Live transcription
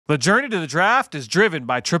The journey to the draft is driven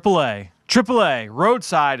by AAA. AAA,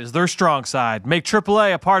 roadside is their strong side. Make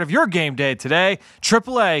AAA a part of your game day today.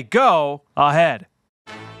 AAA, go ahead.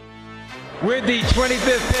 With the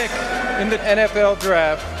 25th pick in the NFL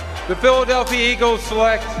Draft, the Philadelphia Eagles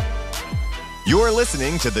select. You're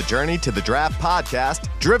listening to the Journey to the Draft podcast,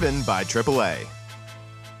 driven by AAA.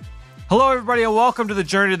 Hello, everybody, and welcome to the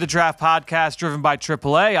Journey to the Draft podcast, driven by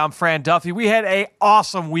AAA. I'm Fran Duffy. We had an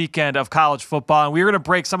awesome weekend of college football, and we're going to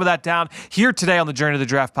break some of that down here today on the Journey to the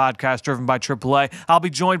Draft podcast, driven by AAA. I'll be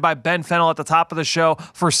joined by Ben Fennell at the top of the show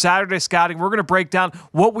for Saturday Scouting. We're going to break down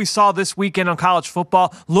what we saw this weekend on college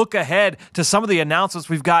football, look ahead to some of the announcements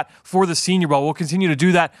we've got for the Senior Bowl. We'll continue to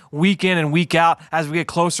do that week in and week out as we get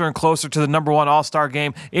closer and closer to the number one All-Star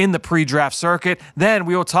game in the pre-draft circuit. Then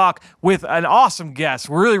we will talk with an awesome guest.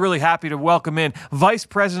 We're really happy to welcome in Vice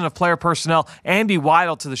President of Player Personnel, Andy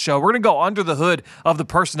Weidl, to the show. We're going to go under the hood of the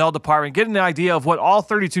personnel department, get an idea of what all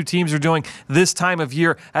 32 teams are doing this time of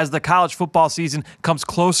year as the college football season comes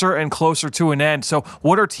closer and closer to an end. So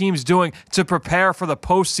what are teams doing to prepare for the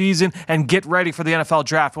postseason and get ready for the NFL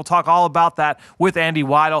Draft? We'll talk all about that with Andy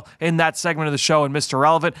Weidl in that segment of the show in Mr.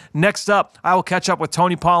 Relevant. Next up, I will catch up with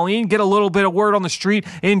Tony Pauline, get a little bit of word on the street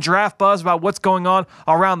in Draft Buzz about what's going on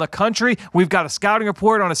around the country. We've got a scouting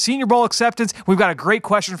report on a Senior Bowl acceptance. We've got a great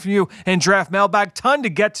question for you in Draft Mailbag. Ton to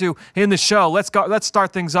get to in the show. Let's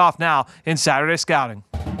start things off now in Saturday Scouting.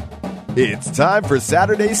 It's time for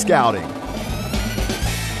Saturday Scouting.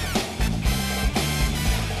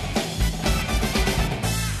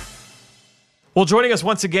 Well, joining us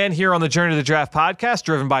once again here on the Journey to the Draft podcast,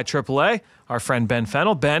 driven by AAA, our friend Ben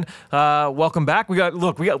Fennell. Ben, welcome back. I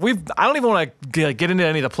don't even want to get into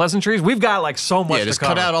any of the pleasantries. We've got like so much to just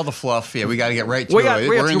cover. cut out all the fluff. Yeah, we got to get right to it.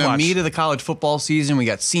 We're in the meat of the college football season. We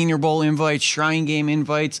got Senior Bowl invites, Shrine Game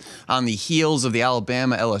invites on the heels of the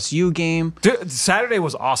Alabama LSU game. Dude, Saturday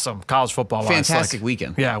was awesome, college football. Fantastic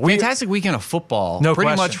weekend. Yeah, fantastic weekend of football. No pretty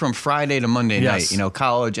question. much from Friday to Monday night. You know,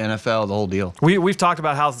 college, NFL, the whole deal. We've talked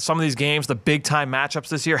about how some of these games, the big time matchups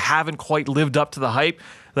this year, haven't quite lived up to the hype.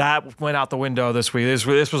 That went out the window this week. This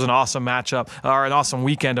was an awesome matchup, or an awesome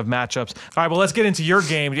weekend of matchups. All right, well, let's get into your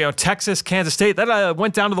game. You know, Texas, Kansas State, that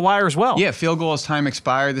went down to the wire as well. Yeah, field goal as time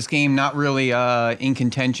expired. This game not really in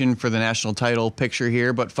contention for the national title picture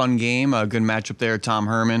here, but fun game. A good matchup there. Tom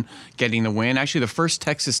Herman getting the win. Actually, the first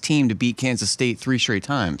Texas team to beat Kansas State 3 straight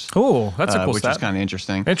times. Oh, that's a cool which stat. is kind of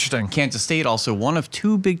interesting. Interesting. Kansas State also one of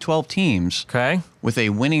 2 Big 12 teams with a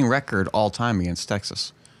winning record all time against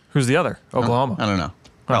Texas. Who's the other? Oklahoma. I don't know.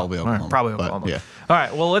 Probably Oklahoma. Right, probably Oklahoma. Yeah. All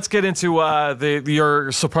right, well, let's get into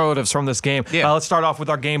your superlatives from this game. Yeah. Let's start off with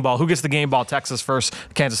our game ball. Who gets the game ball? Texas first,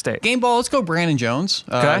 Kansas State. Game ball, let's go Brandon Jones.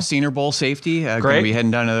 Senior Bowl safety. Going to be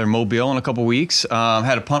heading down to their Mobile in a couple weeks.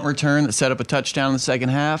 Had a punt return that set up a touchdown in the second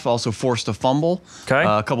half. Also forced a fumble.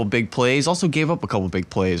 A couple big plays. Also gave up a couple big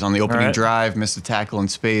plays. On the opening drive, missed a tackle in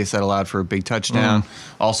space. That allowed for a big touchdown.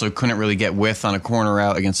 Also couldn't really get width on a corner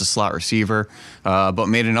route against a slot receiver. But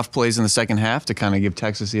made enough plays in the second half to kind of give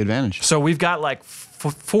Texas the advantage. So we've got like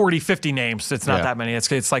 40, 50 names. It's not that many.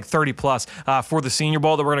 It's like 30 plus for the Senior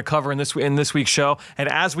Bowl that we're going to cover in this week's show. And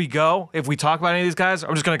as we go, if we talk about any of these guys,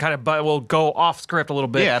 I'm just going to we'll go off script a little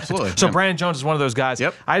bit. Yeah, absolutely. So Brandon Jones is one of those guys.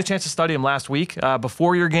 Yep. I had a chance to study him last week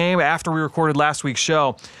before your game, after we recorded last week's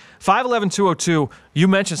show. 5'11", 202. You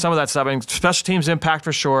mentioned some of that stuff. I mean, special teams impact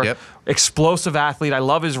for sure. Yep. Explosive athlete. I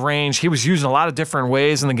love his range. He was used in a lot of different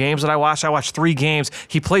ways in the games that I watched. I watched 3 games.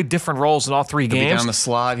 He played different roles in all 3 games. He'll be down the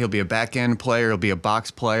slot. He'll be a back end player. He'll be a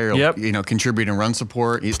box player. He'll contribute in run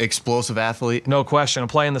support. He's explosive athlete. No question.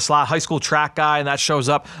 Playing the slot, high school track guy, and that shows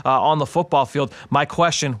up on the football field. My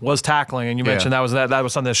question was tackling, and you mentioned that was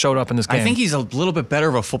something that showed up in this game. I think he's a little bit better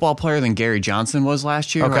of a football player than Gary Johnson was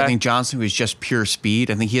last year. I think Johnson was just pure speed.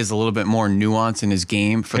 I think he has a little bit more nuance in his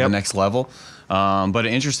game for the next level. But an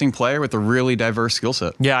interesting player with a really diverse skill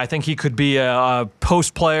set. Yeah, I think he could be a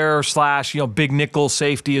post player / big nickel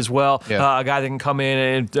safety as well. Yeah. A guy that can come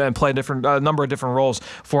in and play a number of different roles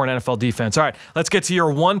for an NFL defense. All right, let's get to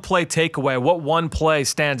your one play takeaway. What one play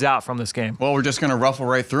stands out from this game? Well, we're just going to ruffle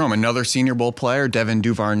right through him. Another Senior Bowl player, Devin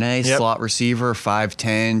Duvernay, slot receiver,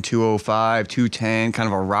 5'10", 205, 210, kind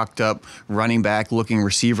of a rocked up running back looking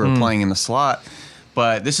receiver playing in the slot.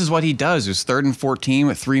 But this is what he does. It was 3rd and 14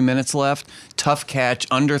 with 3 minutes left. Tough catch,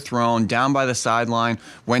 underthrown, down by the sideline,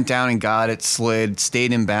 went down and got it, slid,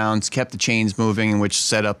 stayed in bounds, kept the chains moving, which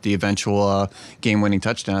set up the eventual game-winning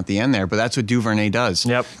touchdown at the end there. But that's what Duvernay does.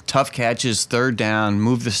 Yep. Tough catches, 3rd down,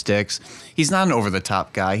 move the sticks. He's not an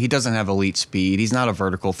over-the-top guy. He doesn't have elite speed. He's not a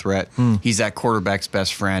vertical threat. He's that quarterback's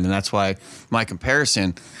best friend, and that's why my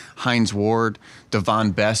comparison, Hines Ward,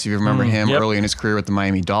 Devon Best, if you remember him early in his career with the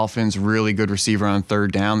Miami Dolphins, really good receiver on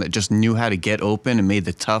third down that just knew how to get open and made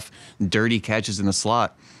the tough, dirty catches in the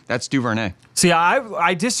slot. That's Duvernay. See,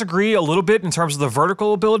 I disagree a little bit in terms of the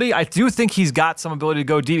vertical ability. I do think he's got some ability to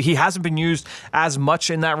go deep. He hasn't been used as much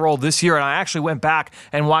in that role this year, and I actually went back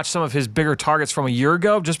and watched some of his bigger targets from a year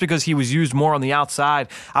ago just because he was used more on the outside.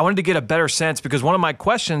 I wanted to get a better sense because one of my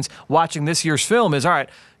questions watching this year's film is, all right,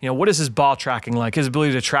 what is his ball tracking like? His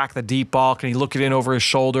ability to track the deep ball? Can he look it in over his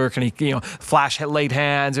shoulder? Can he, flash late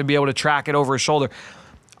hands and be able to track it over his shoulder?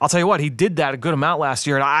 I'll tell you what, he did that a good amount last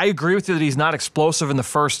year. And I agree with you that he's not explosive in the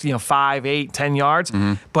first 5, 8, 10 yards,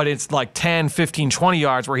 but it's like 10, 15, 20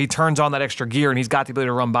 yards where he turns on that extra gear and he's got the ability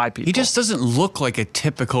to run by people. He just doesn't look like a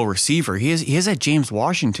typical receiver. He has that James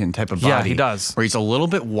Washington type of body. Yeah, he does. Where he's a little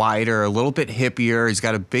bit wider, a little bit hippier. He's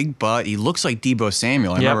got a big butt. He looks like Deebo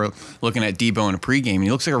Samuel. I remember looking at Deebo in a pregame, and he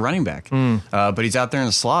looks like a running back. But he's out there in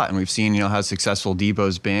the slot, and we've seen how successful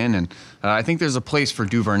Deebo's been. And I think there's a place for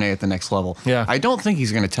Duvernay at the next level. Yeah. I don't think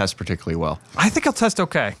he's going to test particularly well. I think he'll test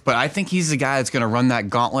okay. But I think he's the guy that's going to run that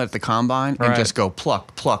gauntlet at the combine and just go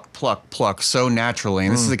pluck, pluck, pluck, pluck so naturally.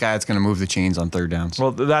 And this is the guy that's going to move the chains on third downs.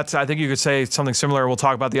 Well, I think you could say something similar. We'll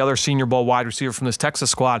talk about the other Senior Bowl wide receiver from this Texas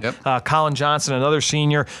squad, Colin Johnson, another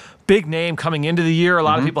senior. Big name coming into the year. A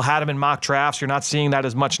lot of people had him in mock drafts. You're not seeing that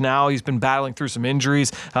as much now. He's been battling through some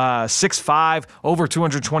injuries. 6'5", over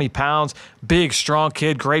 220 pounds. Big, strong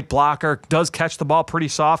kid, great blocker. Does catch the ball pretty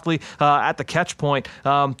softly at the catch point.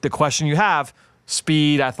 The question you have,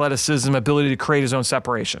 speed, athleticism, ability to create his own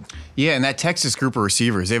separation. Yeah, and that Texas group of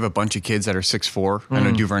receivers, they have a bunch of kids that are 6'4". I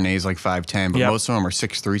know Duvernay's like 5'10", but most of them are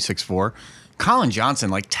 6'3", 6'4". Colin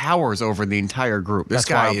Johnson towers over the entire group. This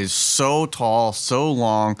guy is so tall, so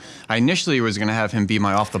long. I initially was going to have him be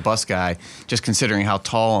my off-the-bus guy, just considering how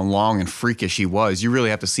tall and long and freakish he was. You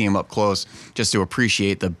really have to see him up close just to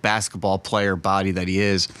appreciate the basketball player body that he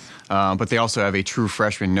is. But they also have a true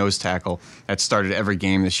freshman nose tackle that started every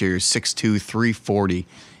game this year, 6'2", 340.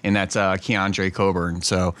 And that's Keandre Coburn.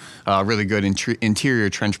 So really good interior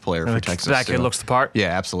trench player for Texas. That kid looks the part? Yeah,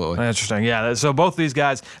 absolutely. Interesting. Yeah, so both these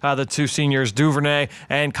guys, the two seniors, Duvernay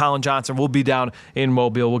and Colin Johnson, will be down in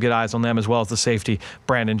Mobile. We'll get eyes on them as well as the safety,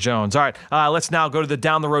 Brandon Jones. All right, let's now go to the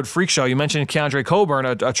down-the-road freak show. You mentioned Keandre Coburn,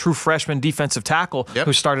 a true freshman defensive tackle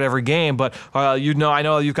who started every game. But I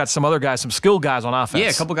know you've got some other guys, some skilled guys on offense. Yeah,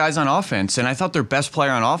 a couple guys on offense. And I thought their best player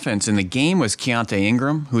on offense in the game was Keontae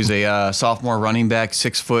Ingram, who's a sophomore running back,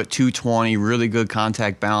 6', 220, really good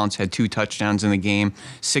contact balance, had 2 touchdowns in the game,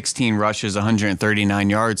 16 rushes, 139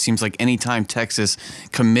 yards. Seems like anytime Texas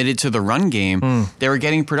committed to the run game, they were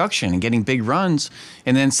getting production and getting big runs,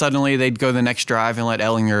 and then suddenly they'd go the next drive and let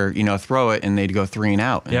Ellinger, throw it, and they'd go 3 and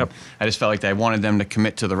out. And I just felt like I wanted them to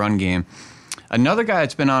commit to the run game. Another guy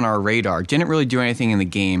that's been on our radar, didn't really do anything in the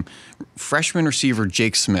game, freshman receiver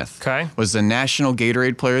Jake Smith was the National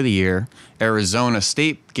Gatorade Player of the Year, Arizona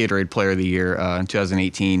State Gatorade Player of the Year in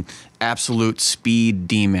 2018. Absolute speed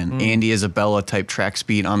demon. Andy Isabella type track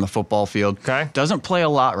speed on the football field. Doesn't play a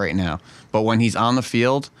lot right now, but when he's on the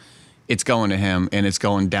field, it's going to him, and it's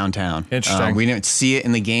going downtown. Interesting. We didn't see it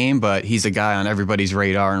in the game, but he's a guy on everybody's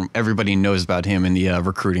radar, and everybody knows about him in the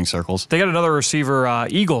recruiting circles. They got another receiver,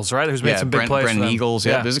 Eagles, right? Who's made some big plays. Brendan Eagles.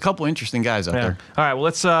 Yeah, there's a couple interesting guys out there. All right,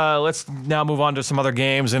 well, let's now move on to some other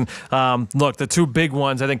games. And look, the two big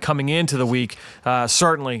ones, I think, coming into the week,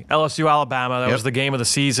 certainly LSU, Alabama. That was the game of the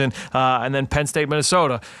season. And then Penn State,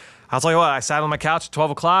 Minnesota. I'll tell you what, I sat on my couch at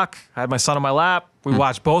 12 o'clock. I had my son on my lap. We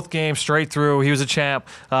watched both games straight through. He was a champ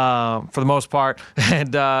for the most part.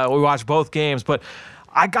 And we watched both games. But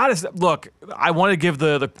I got to look, I want to give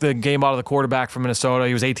the game out of the quarterback from Minnesota.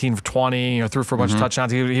 He was 18 for 20, threw for a bunch of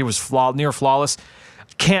touchdowns. He was near flawless.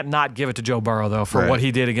 Can't not give it to Joe Burrow, though, for what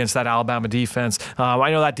he did against that Alabama defense.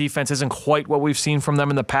 I know that defense isn't quite what we've seen from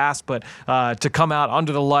them in the past, but to come out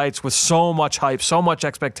under the lights with so much hype, so much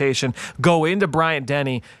expectation, go into Bryant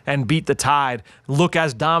Denny and beat the Tide, look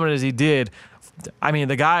as dominant as he did. I mean,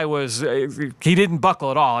 the guy he didn't buckle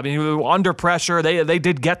at all. I mean, he was under pressure. They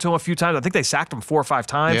did get to him a few times. I think they sacked him 4 or 5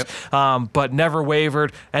 times, but never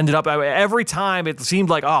wavered. Ended up, every time it seemed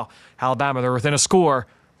like, Alabama, they're within a score.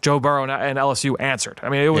 Joe Burrow and LSU answered. I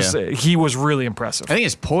mean, he was really impressive. I think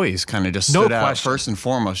his poise kind of just stood out first and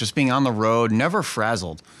foremost. Just being on the road, never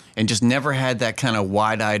frazzled, and just never had that kind of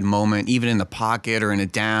wide-eyed moment, even in the pocket or in a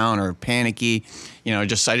down or panicky. I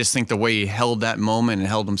just think the way he held that moment and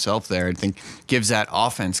held himself there, I think gives that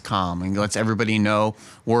offense calm and lets everybody know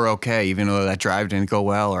we're okay, even though that drive didn't go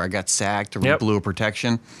well or I got sacked or we blew a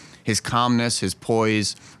protection. his calmness, his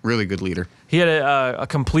poise, really good leader. He had a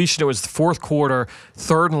completion. It was the fourth quarter,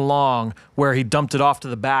 3rd and long, where he dumped it off to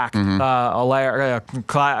the back.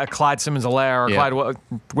 Clyde Simmons-Allaire, or Yeah. Clyde,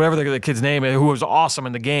 whatever the kid's name is, who was awesome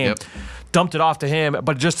in the game. Yep. Dumped it off to him,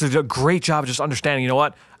 but just did a great job of just understanding, you know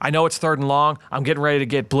what? I know it's 3rd and long. I'm getting ready to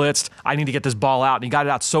get blitzed. I need to get this ball out. And he got it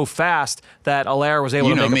out so fast that Allaire was able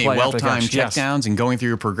to make a play. Well-timed Yes. checkdowns and going through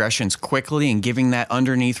your progressions quickly and giving that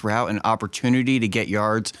underneath route an opportunity to get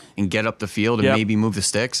yards and get up the field and Yep. maybe move the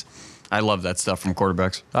sticks. I love that stuff from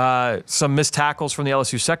quarterbacks. Some missed tackles from the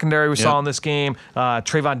LSU secondary we saw in this game.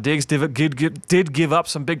 Trayvon Diggs did give up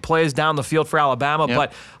some big plays down the field for Alabama,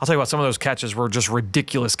 but I'll tell you what, some of those catches were just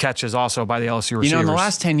ridiculous catches also by the LSU receivers. You know, in the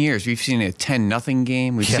last 10 years, we've seen a 10-0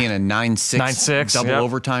 game. We've seen a 9-6 double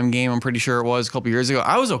overtime game, I'm pretty sure it was a couple years ago.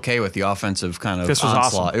 I was okay with the offensive kind of This was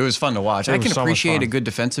onslaught. awesome. It was fun to watch. I can appreciate a good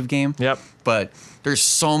defensive game, but there's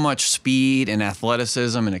so much speed and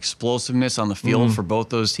athleticism and explosiveness on the field for both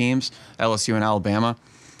those teams, LSU and Alabama.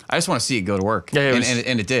 I just want to see it go to work. Yeah,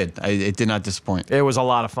 and it did. It did not disappoint. It was a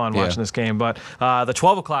lot of fun watching this game, but the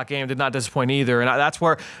 12 o'clock game did not disappoint either. And that's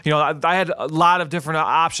where, I had a lot of different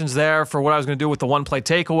options there for what I was going to do with the one-play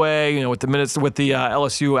takeaway, with the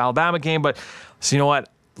LSU Alabama game. But so you know what?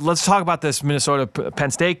 Let's talk about this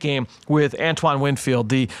Minnesota-Penn State game with Antoine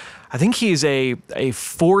Winfield. I think he's a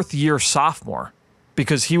 4th-year sophomore,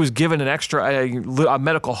 because he was given an extra a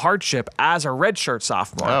medical hardship as a redshirt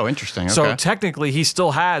sophomore. Oh, interesting. Okay. So technically, he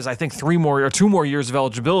still has, I think, 2 more years of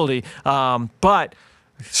eligibility, but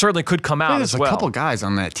certainly could come out as well. There's a couple guys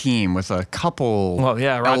on that team with a couple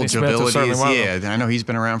Rodney Smith is certainly one of them. I know he's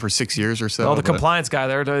been around for 6 years or so. Well, the compliance guy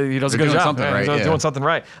there, he does a good job. Doing something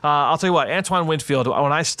right. I'll tell you what, Antoine Winfield,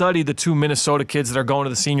 when I studied the 2 Minnesota kids that are going to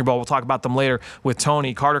the Senior Bowl, we'll talk about them later with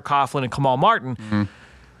Tony, Carter Coughlin, and Kamal Martin.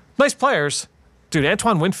 Nice players. Dude,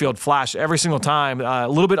 Antoine Winfield flashed every single time. A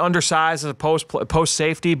little bit undersized as a post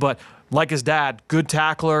safety, but like his dad, good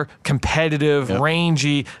tackler, competitive,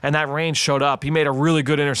 rangy, and that range showed up. He made a really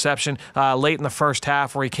good interception late in the first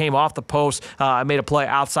half where he came off the post and made a play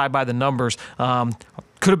outside by the numbers.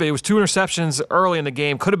 Could have been. It was 2 interceptions early in the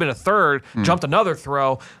game. Could have been a third. Jumped another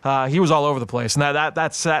throw. He was all over the place. And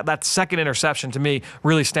that second interception to me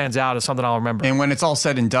really stands out as something I'll remember. And when it's all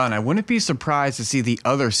said and done, I wouldn't be surprised to see the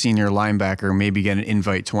other senior linebacker maybe get an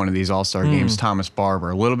invite to one of these All-Star games, Thomas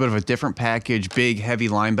Barber. A little bit of a different package, big, heavy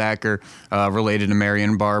linebacker related to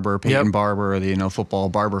Marion Barber, Peyton Barber, the football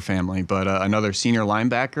Barber family. But another senior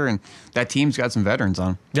linebacker, and that team's got some veterans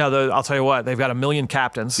on. Yeah, I'll tell you what, they've got 1 million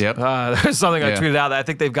captains. There's something I tweeted out that I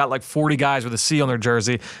think they've got like 40 guys with a C on their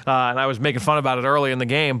jersey, and I was making fun about it early in the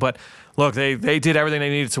game, but look, they did everything they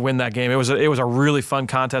needed to win that game. It was a really fun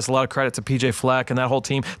contest. A lot of credit to PJ Fleck and that whole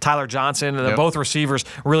team. Tyler Johnson and both receivers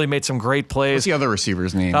really made some great plays. What's the other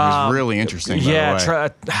receiver's name? He's really interesting. I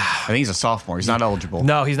think he's a sophomore. He's not eligible.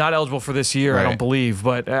 No, he's not eligible for this year. I don't believe,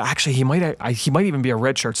 but actually he might even be a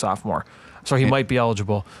redshirt sophomore, so he might be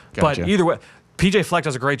eligible. Gotcha. But either way, PJ Fleck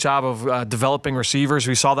does a great job of developing receivers.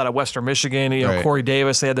 We saw that at Western Michigan. Corey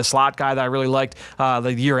Davis, they had the slot guy that I really liked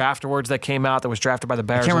the year afterwards that came out that was drafted by the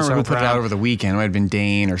Bears. I can't remember who put it out over the weekend. It might have been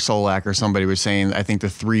Dane or Solak or somebody was saying, I think the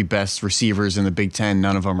 3 best receivers in the Big Ten,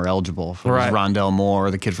 none of them are eligible. It was Rondell Moore,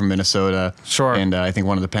 the kid from Minnesota. And I think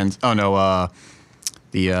one of the Pens.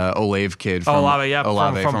 The Olave kid from Olave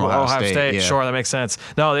from Ohio State. Yeah. Sure, that makes sense.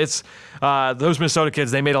 No, it's those Minnesota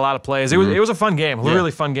kids. They made a lot of plays. It was a fun game,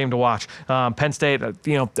 really fun game to watch. Penn State,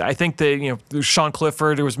 I think Sean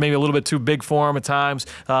Clifford, it was maybe a little bit too big for him at times.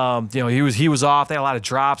 He was off. They had a lot of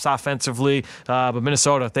drops offensively, but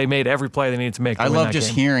Minnesota, they made every play they needed to make. I love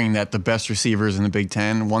just hearing that the best receivers in the Big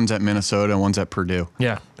Ten, one's at Minnesota and one's at Purdue.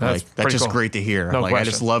 Yeah, that's just great to hear. No question. I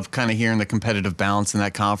just love kind of hearing the competitive balance in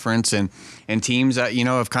that conference and teams that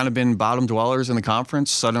have kind of been bottom dwellers in the conference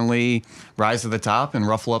suddenly rise to the top and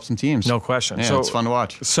ruffle up some teams. No question. Yeah, it's fun to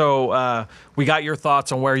watch. So we got your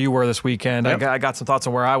thoughts on where you were this weekend. I got some thoughts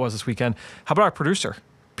on where I was this weekend. How about our producer,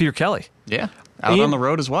 Peter Kelly? Yeah. Out on the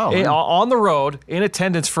road as well. On the road, in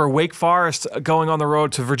attendance for Wake Forest, going on the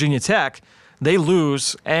road to Virginia Tech. They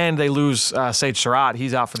lose, and they lose Sage Surratt.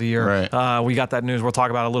 He's out for the year. Right. We got that news. We'll talk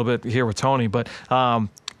about it a little bit here with Tony. But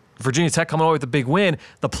Virginia Tech coming away with a big win.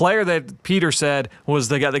 The player that Peter said was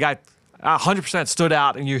the guy 100% stood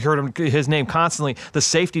out, and you heard his name constantly. The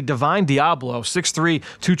safety, Divine Diablo, 6'3",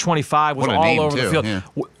 225, was all over the field. Yeah.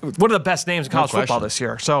 One of the best names in college football this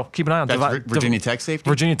year. So keep an eye on Virginia Tech safety?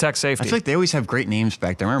 Virginia Tech safety. I feel like they always have great names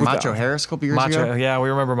back there. Remember Macho Harris a couple years ago? Yeah, we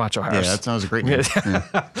remember Macho Harris. Yeah, that was a great name.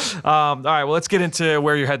 All right, well, let's get into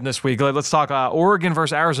where you're heading this week. Let's talk Oregon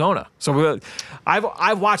versus Arizona. So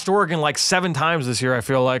I've watched Oregon like 7 times this year, I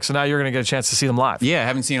feel like, so now you're going to get a chance to see them live. Yeah, I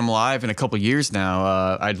haven't seen them live in a couple years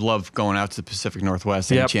now. I'd love going out to the Pacific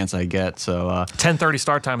Northwest any chance I get. So 10:30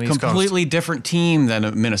 start time on the East Coast. Completely different team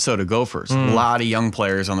than Minnesota Gophers. A lot of young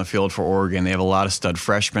players on the field for Oregon. They have a lot of stud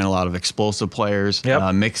freshmen, a lot of explosive players,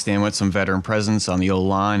 mixed in with some veteran presence on the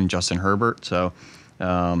O-line, Justin Herbert. So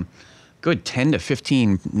good 10 to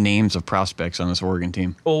 15 names of prospects on this Oregon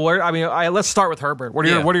team. Well, let's start with Herbert. What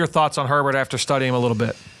are your thoughts on Herbert after studying him a little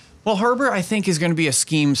bit? Well, Herbert, I think, is going to be a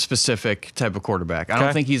scheme-specific type of quarterback. I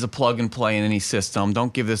don't think he's a plug-and-play in any system.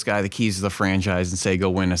 Don't give this guy the keys to the franchise and say,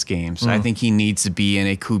 go win us games. I think he needs to be in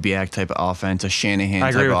a Kubiak type of offense, a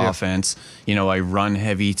Shanahan type of offense, a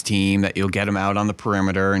run-heavy team that you'll get him out on the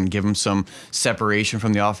perimeter and give him some separation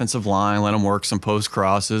from the offensive line, let him work some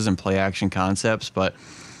post-crosses and play-action concepts. But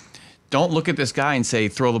don't look at this guy and say,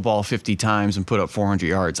 throw the ball 50 times and put up 400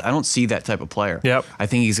 yards. I don't see that type of player. Yep. I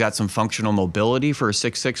think he's got some functional mobility for a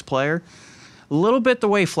 6'6" player. A little bit the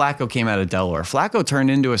way Flacco came out of Delaware. Flacco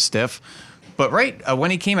turned into a stiff, but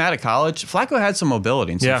when he came out of college, Flacco had some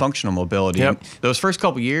mobility and some functional mobility. Yep. Those first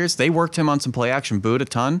couple years, they worked him on some play-action boot a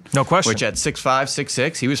ton. No question. Which at 6'5",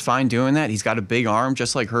 6'6", he was fine doing that. He's got a big arm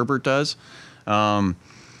just like Herbert does.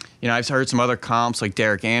 I've heard some other comps like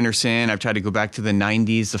Derek Anderson. I've tried to go back to the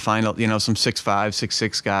 90s to find out, some 6'5",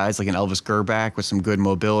 6'6" guys like an Elvis Gerback with some good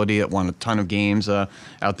mobility that won a ton of games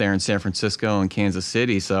out there in San Francisco and Kansas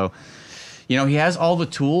City. So, he has all the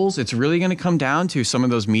tools. It's really going to come down to some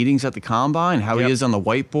of those meetings at the Combine, how he is on the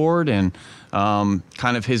whiteboard, and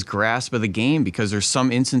kind of his grasp of the game, because there's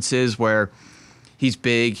some instances where he's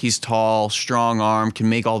big, he's tall, strong arm, can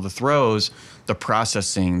make all the throws. The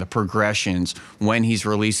processing, the progressions, when he's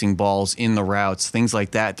releasing balls in the routes, things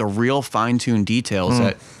like that, the real fine-tuned details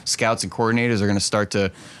that scouts and coordinators are going to start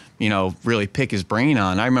to, really pick his brain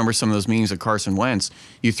on. I remember some of those meetings with Carson Wentz.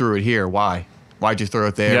 You threw it here. Why? Why'd you throw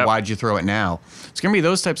it there? Yep. Why'd you throw it now? It's going to be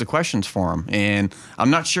those types of questions for him. And I'm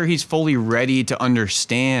not sure he's fully ready to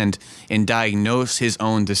understand and diagnose his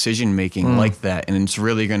own decision-making like that. And it's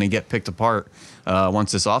really going to get picked apart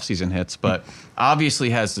once this offseason hits. But obviously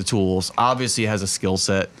has the tools, obviously has a skill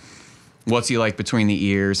set. What's he like between the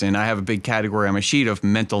ears? And I have a big category on my sheet of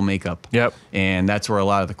mental makeup. Yep. And that's where a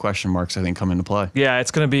lot of the question marks, I think, come into play. Yeah, it's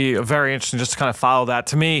going to be very interesting just to kind of follow that.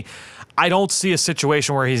 To me, I don't see a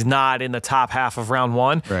situation where he's not in the top half of round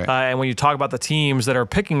one. Right. And when you talk about the teams that are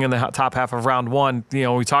picking in the top half of round one,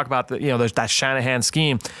 we talk about there's that Shanahan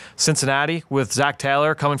scheme. Cincinnati with Zach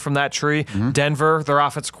Taylor coming from that tree. Denver, their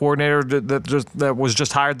offensive coordinator that was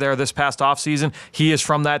just hired there this past offseason. He is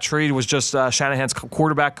from that tree. He was just Shanahan's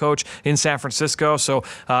quarterback coach in San Francisco. So,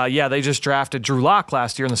 they just drafted Drew Lock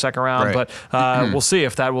last year in the second round. Right. But we'll see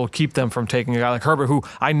if that will keep them from taking a guy like Herbert, who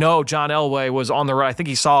I know John Elway was on the road. I think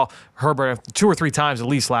he saw Herbert 2 or 3 times at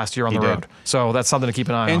least last year on the road. So that's something to keep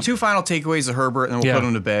an eye on. And 2 final takeaways of Herbert, and then we'll put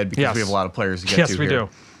him to bed because we have a lot of players to get to here. Yes, we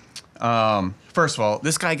do. First of all,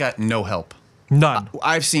 this guy got no help. None.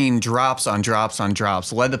 I've seen drops on drops on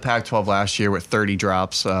drops. Led the Pac-12 last year with 30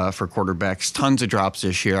 drops for quarterbacks. Tons of drops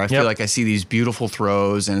this year. I feel like I see these beautiful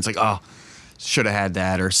throws, and it's like, oh, should have had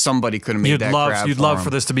that, or somebody could have made that grab. You'd love for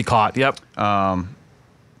this to be caught. Yep. And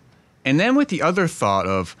then with the other thought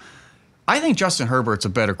of, I think Justin Herbert's a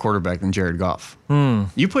better quarterback than Jared Goff.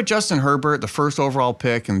 You put Justin Herbert, the first overall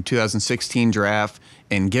pick in the 2016 draft,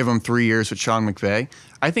 and give him 3 years with Sean McVay,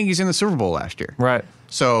 I think he's in the Super Bowl last year. Right.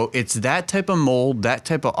 So it's that type of mold, that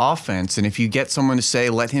type of offense, and if you get someone to say,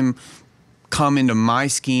 let him come into my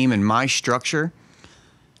scheme and my structure,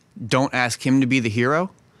 don't ask him to be the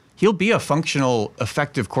hero, he'll be a functional,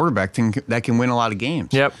 effective quarterback that can win a lot of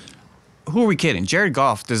games. Yep. Who are we kidding? Jared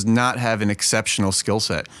Goff does not have an exceptional skill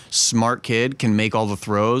set. Smart kid, can make all the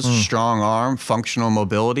throws, strong arm, functional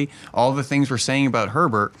mobility, all the things we're saying about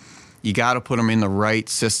Herbert. You got to put him in the right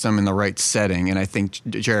system, in the right setting. And I think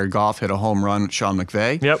Jared Goff hit a home run with Sean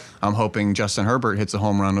McVay. Yep. I'm hoping Justin Herbert hits a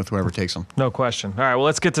home run with whoever takes him. No question. All right, well,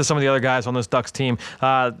 let's get to some of the other guys on this Ducks team.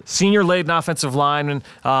 Senior laden offensive lineman.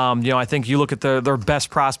 I think you look at their best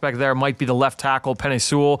prospect there might be the left tackle, Penei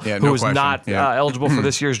Sewell, who is not eligible for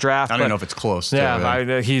this year's draft. I don't know if it's close.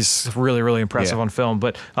 He's really, really impressive on film.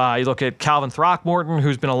 But you look at Calvin Throckmorton,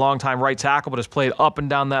 who's been a longtime right tackle but has played up and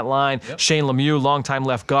down that line. Yep. Shane Lemieux, longtime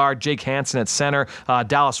left guard. Jake Hansen at center,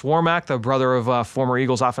 Dallas Warmack, the brother of former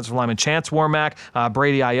Eagles offensive lineman Chance Warmack,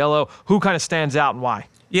 Brady Aiello. Who kind of stands out and why?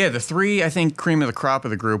 Yeah, the three, I think, cream of the crop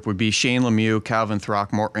of the group would be Shane Lemieux, Calvin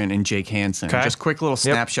Throckmorton, and Jake Hansen. Okay. Just quick little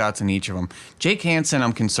snapshots in each of them. Jake Hansen,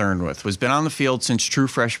 I'm concerned with. Was been on the field since true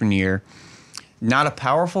freshman year. Not a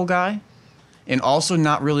powerful guy, and also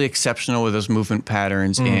not really exceptional with his movement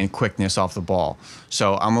patterns and quickness off the ball.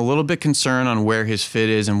 So I'm a little bit concerned on where his fit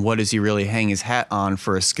is and what does he really hang his hat on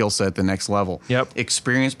for a skill set at the next level. Yep.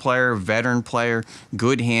 Experienced player, veteran player,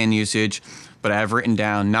 good hand usage, but I've written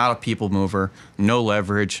down not a people mover, no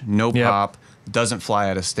leverage, no pop, doesn't fly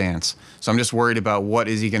out of stance. So I'm just worried about what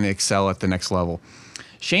is he going to excel at the next level.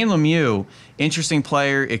 Shane Lemieux, interesting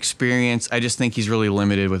player, experience. I just think he's really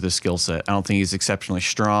limited with his skill set. I don't think he's exceptionally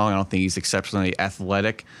strong. I don't think he's exceptionally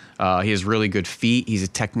athletic. He has really good feet. He's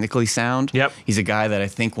technically sound. Yep. He's a guy that I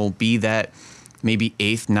think will be that maybe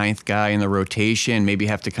 8th, 9th guy in the rotation, maybe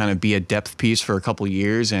have to kind of be a depth piece for a couple of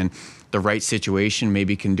years, and the right situation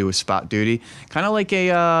maybe can do a spot duty. Kind of like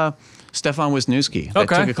a Stefan Wisniewski. That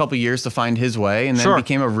took a couple of years to find his way and then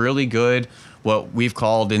became a really good, what we've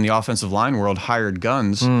called in the offensive line world, hired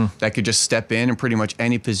guns that could just step in pretty much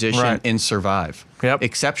any position and survive. Yep.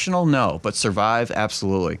 Exceptional, no, but survive,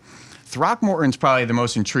 absolutely. Throckmorton's probably the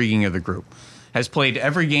most intriguing of the group. Has played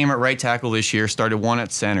every game at right tackle this year, started one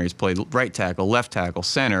at center. He's played right tackle, left tackle,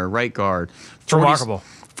 center, right guard. It's remarkable.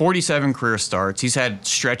 47 career starts. He's had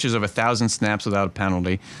stretches of 1,000 snaps without a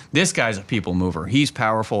penalty. This guy's a people mover. He's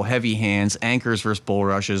powerful, heavy hands, anchors versus bull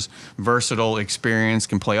rushes, versatile, experience,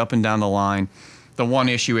 can play up and down the line. The one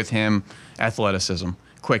issue with him, athleticism,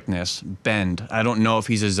 quickness, bend. I don't know if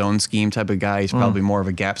he's a zone scheme type of guy. He's probably more of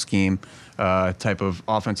a gap scheme type of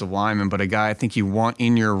offensive lineman, but a guy I think you want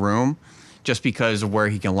in your room just because of where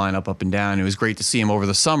he can line up and down. It was great to see him over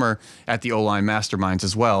the summer at the O-line masterminds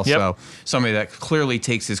as well. Yep. So somebody that clearly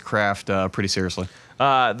takes his craft pretty seriously.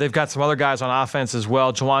 They've got some other guys on offense as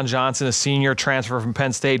well. Jawan Johnson, a senior transfer from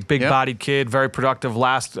Penn State, big-bodied kid, very productive. The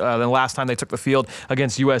last time they took the field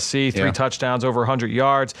against USC, 3 touchdowns, over 100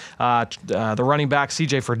 yards. The running back,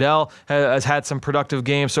 C.J. Friedel, has had some productive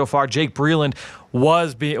games so far. Jake Breland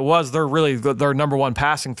was their number one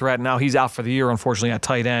passing threat. Now he's out for the year, unfortunately, at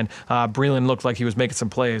tight end. Breland looked like he was making some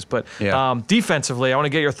plays. But defensively, I want to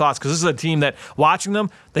get your thoughts, because this is a team that, watching them,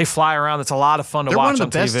 they fly around. It's a lot of fun to watch on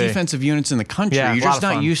TV. They're one of the best defensive units in the country. Yeah, You're just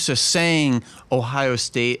not used to saying Ohio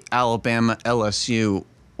State, Alabama, LSU,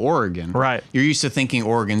 Oregon. Right. You're used to thinking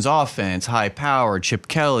Oregon's offense, high power, Chip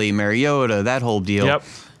Kelly, Mariota, that whole deal. Yep.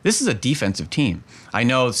 This is a defensive team. I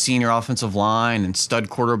know senior offensive line and stud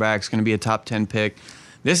quarterback's going to be a top 10 pick.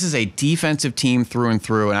 This is a defensive team through and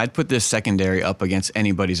through, and I'd put this secondary up against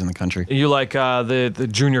anybody's in the country. You like the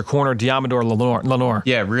junior corner, Diamador Lenore.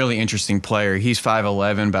 Yeah, really interesting player. He's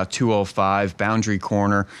 5'11", about 205, boundary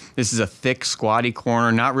corner. This is a thick, squatty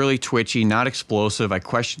corner, not really twitchy, not explosive. I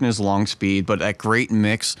question his long speed, but a great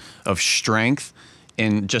mix of strength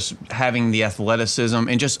and just having the athleticism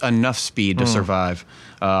and just enough speed to survive.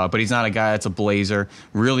 But he's not a guy that's a blazer.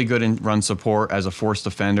 Really good in run support as a force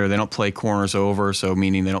defender. They don't play corners over, so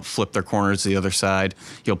meaning they don't flip their corners to the other side.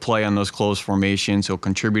 He'll play on those closed formations. He'll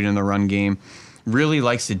contribute in the run game. Really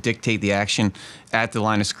likes to dictate the action at the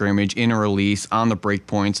line of scrimmage, in a release, on the break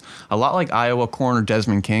points. A lot like Iowa corner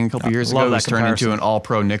Desmond King a couple years ago. He's turned into an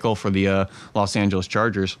all-pro nickel for the Los Angeles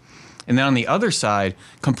Chargers. And then on the other side,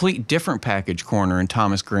 complete different package corner in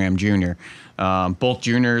Thomas Graham Jr. Both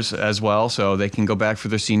juniors as well, so they can go back for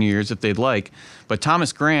their senior years if they'd like. But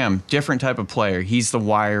Thomas Graham, different type of player. He's the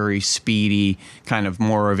wiry, speedy, kind of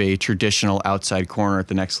more of a traditional outside corner at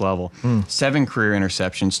the next level. 7 career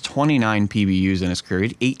interceptions, 29 PBUs in his career. He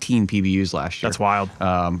had 18 PBUs last year. That's wild.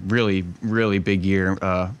 Really, really big year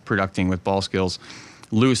producing with ball skills.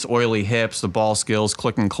 Loose, oily hips, the ball skills,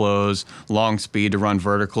 click and close, long speed to run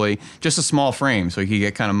vertically. Just a small frame, so he could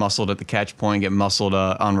get kind of muscled at the catch point, get muscled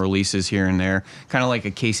on releases here and there. Kind of like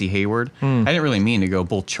a Casey Hayward. I didn't really mean to go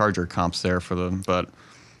both Charger comps there for them, but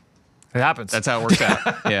it happens. That's how it works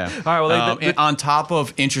out. Yeah. All right. Well, on top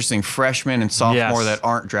of interesting freshmen and sophomore that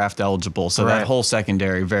aren't draft eligible, so that whole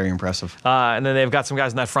secondary, very impressive. And then they've got some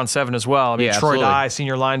guys in that front 7 as well. I mean, Troy Dye,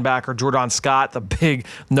 senior linebacker, Jordan Scott, the big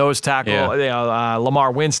nose tackle,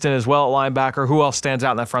 Lamar Winston as well at linebacker. Who else stands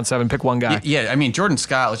out in that front 7? Pick one guy. Yeah, I mean, Jordan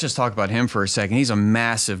Scott, let's just talk about him for a second. He's a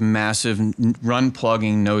massive, massive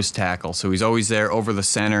run-plugging nose tackle, so he's always there over the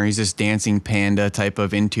center. He's this dancing panda type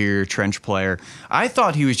of interior trench player. I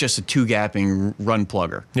thought he was just a two-gapping run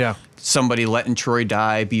plugger. Yeah. Somebody letting Troy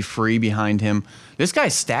Dye be free behind him. This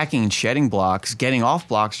guy's stacking and shedding blocks, getting off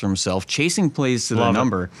blocks for himself, chasing plays to the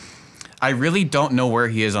number. I really don't know where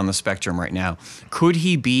he is on the spectrum right now. Could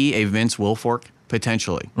he be a Vince Wilfork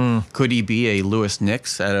Potentially. Could he be a Lewis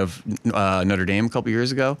Nix out of Notre Dame a couple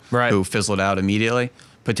years ago, who fizzled out immediately?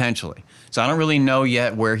 Potentially. So I don't really know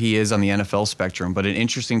yet where he is on the NFL spectrum, but an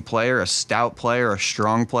interesting player, a stout player, a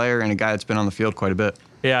strong player, and a guy that's been on the field quite a bit.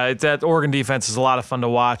 Yeah, that Oregon defense is a lot of fun to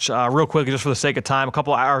watch. Real quick, just for the sake of time, a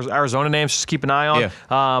couple of Arizona names just keep an eye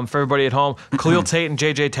on for everybody at home. Khalil Tate and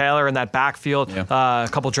J.J. Taylor in that backfield. A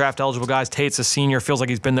couple draft-eligible guys. Tate's a senior. Feels like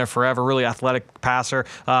he's been there forever. Really athletic passer.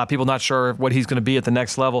 People not sure what he's going to be at the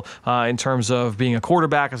next level in terms of being a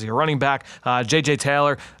quarterback. Is he a running back? J.J.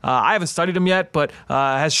 Taylor, I haven't studied him yet, but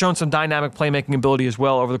has shown some dynamic playmaking ability as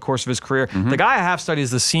well over the course of his career. The guy I have studied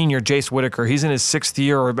is the senior, Jace Whitaker. He's in his 6th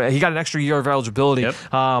year. Or he got an extra year of eligibility.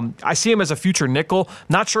 I see him as a future nickel.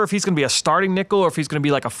 Not sure if he's going to be a starting nickel or if he's going to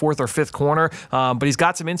be like a 4th or 5th corner, but he's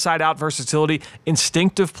got some inside-out versatility.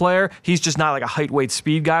 Instinctive player. He's just not like a height, weight,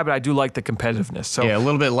 speed guy, but I do like the competitiveness. So yeah, a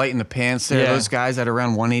little bit light in the pants there. Those guys at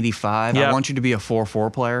around 185. I want you to be a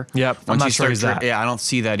 4.4 player. I'm not sure he's that. Yeah, I don't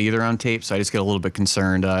see that either on tape, so I just get a little bit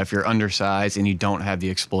concerned if you're undersized and you don't have the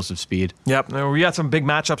explosive speed. We got some big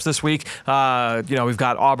matchups this week. We've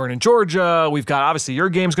got Auburn and Georgia. We've got, obviously, your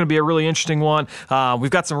game's going to be a really interesting one. We've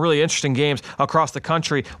got some really interesting games across the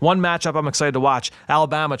country. One matchup I'm excited to watch.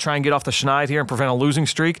 Alabama try and get off the schneid here and prevent a losing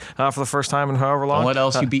streak for the first time in however long. Don't let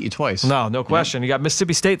LSU beat you twice. No question. You got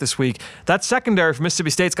Mississippi State this week. That secondary for Mississippi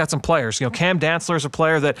State's got some players. Cam Dantzler is a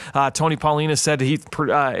player that Tony Paulina said he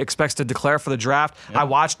expects to declare for the draft. I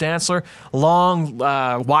watched Dantzler. Long,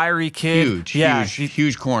 wiry kid.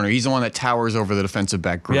 Huge corner. He's the one that towers over the defensive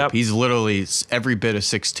back group. He's literally every bit of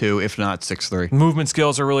 6'2", if not 6'3". Movement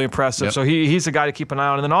skills are really impressive. So he's a guy to keep an eye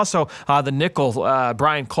on. And then also the nickel,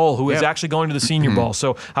 Brian Cole, who is actually going to the Senior Bowl.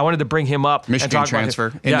 So I wanted to bring him up. Michigan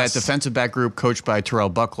transfer. In that defensive back group coached by Terrell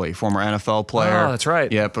Buckley, former NFL player. Oh, that's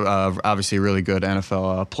right. Yep, obviously a really good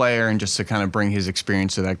NFL player, and just to kind of bring his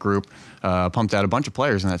experience to that group. Pumped out a bunch of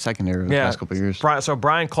players in that secondary the past couple of years. So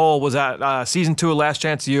Brian Cole was at Season 2 of Last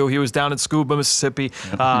Chance U. He was down at Scuba, Mississippi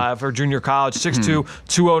for junior college, 6'2",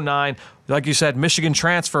 209. Like you said, Michigan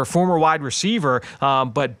transfer, former wide receiver,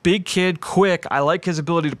 but big kid, quick. I like his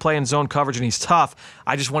ability to play in zone coverage, and he's tough.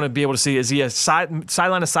 I just want to be able to see, is he a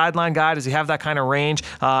sideline to sideline guy? Does he have that kind of range?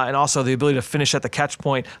 And also the ability to finish at the catch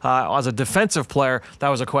point. As a defensive player, that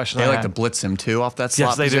was a question They like to blitz him, too, off that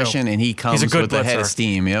slot position, and he comes with a head of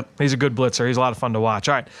steam. He's a good blitzer. He's a lot of fun to watch.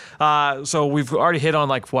 All right. So we've already hit on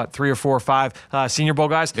 3 or 4 or 5 Senior Bowl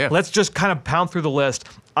guys. Let's just kind of pound through the list.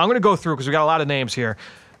 I'm going to go through because we got a lot of names here.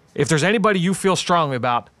 If there's anybody you feel strongly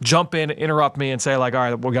about, jump in, interrupt me, and say, all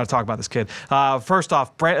right, we got to talk about this kid. First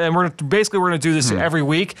off, and we're going to do this every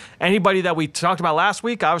week. Anybody that we talked about last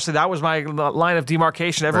week, obviously that was my line of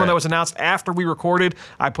demarcation. Everyone that was announced after we recorded,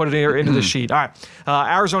 I put it here into the sheet. All right.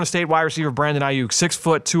 Arizona State wide receiver Brandon Ayuk, 6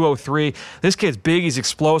 foot, 203. This kid's big. He's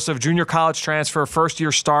explosive. Junior college transfer,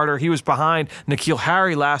 first-year starter. He was behind N'Keal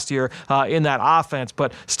Harry last year in that offense,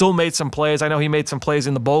 but still made some plays. I know he made some plays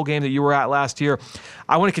in the bowl game that you were at last year.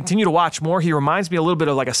 I want to continue to watch more. He reminds me a little bit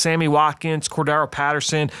of like a Sammy Watkins, Cordero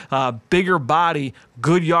Patterson, bigger body,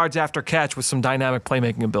 good yards after catch with some dynamic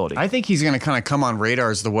playmaking ability. I think he's going to kind of come on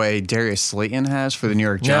radars the way Darius Slayton has for the New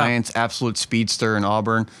York Giants, absolute speedster in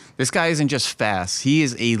Auburn. This guy isn't just fast. He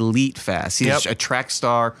is elite fast. He's a track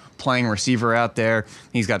star playing receiver out there.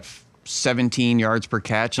 He's got 17 yards per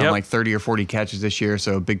catch on 30 or 40 catches this year,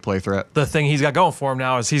 so a big play threat. The thing he's got going for him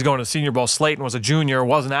now is he's going to Senior Bowl. Slayton was a junior,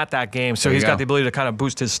 wasn't at that game, so he's got the ability to kind of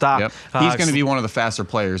boost his stock. He's going to be one of the faster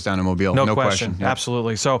players down in Mobile. No question.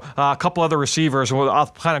 Absolutely. So a couple other receivers, and I'll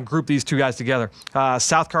kind of group these two guys together.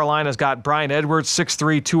 South Carolina's got Brian Edwards,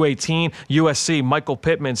 6'3", 218. USC, Michael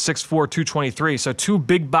Pittman, 6'4", 223. So two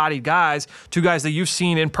big-bodied guys, two guys that you've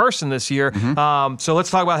seen in person this year. So let's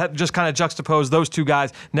talk about just kind of juxtapose those two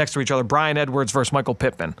guys next to each other. Brian Edwards versus Michael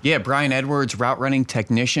Pittman. Yeah, Brian Edwards, route running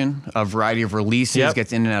technician, a variety of releases,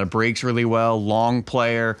 gets in and out of breaks really well, long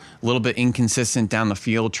player, a little bit inconsistent down the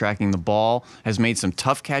field tracking the ball, has made some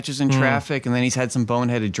tough catches in traffic, and then he's had some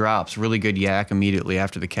boneheaded drops. Really good yak immediately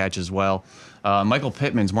after the catch as well. Michael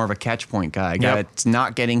Pittman's more of a catch point guy, a guy that's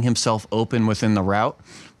not getting himself open within the route,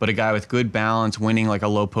 but a guy with good balance, winning like a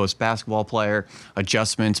low post basketball player,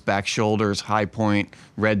 adjustments, back shoulders, high point,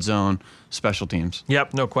 red zone, special teams.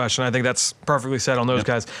 Yep, no question. I think that's perfectly said on those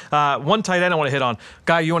guys. One tight end I want to hit on,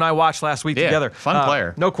 guy you and I watched last week together. Fun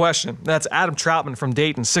player. No question. That's Adam Troutman from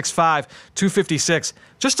Dayton, 6'5", 256.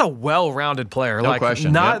 Just a well-rounded player. No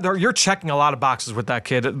question. You're checking a lot of boxes with that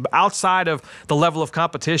kid. Outside of the level of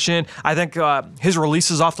competition, I think his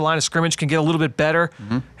releases off the line of scrimmage can get a little bit better.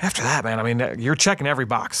 After that, man, I mean, you're checking every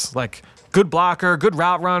box. Like, good blocker, good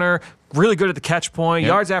route runner, really good at the catch point,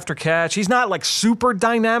 yards after catch. He's not like super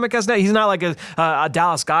dynamic as that. He's not like a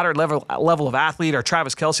Dallas Goedert level of athlete or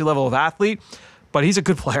Travis Kelce level of athlete, but he's a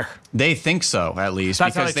good player. They think so, at least.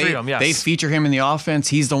 That's because how they treat him, yes. They feature him in the offense.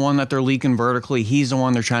 He's the one that they're leaking vertically. He's the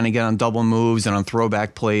one they're trying to get on double moves and on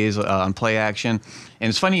throwback plays, on play action. And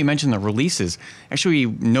it's funny you mentioned the releases. Actually,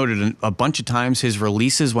 we noted a bunch of times his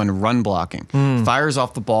releases when run blocking. Fires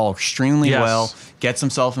off the ball extremely well, gets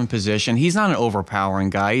himself in position. He's not an overpowering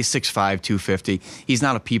guy. He's 6'5", 250. He's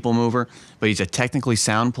not a people mover, but he's a technically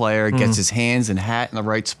sound player, gets his hands and hat in the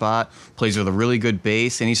right spot, plays with a really good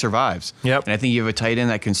base, and he survives. Yep. And I think you have a tight end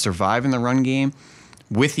that can survive in the run game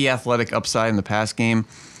with the athletic upside in the pass game.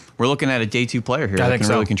 We're looking at a day 2 player here that can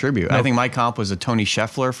really contribute. Nope. I think my comp was a Tony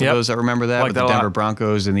Scheffler, for those that remember that, with the Denver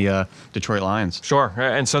Broncos and the Detroit Lions. Sure.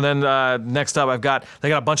 And so then next up, they got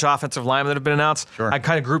a bunch of offensive linemen that have been announced. Sure. I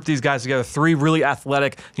kind of grouped these guys together, 3 really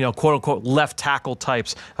athletic, quote unquote, left tackle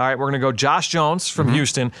types. All right, we're going to go Josh Jones from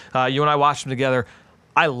Houston. You and I watched him together.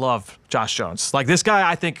 I love Josh Jones. Like, this guy,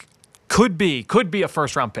 I think could be a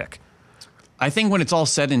first round pick. I think when it's all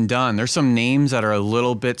said and done, there's some names that are a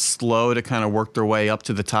little bit slow to kind of work their way up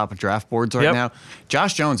to the top of draft boards right now.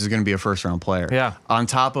 Josh Jones is going to be a first-round player. Yeah. On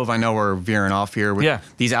top of, I know we're veering off here with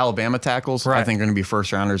these Alabama tackles. I think are going to be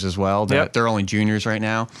first-rounders as well. They're only juniors right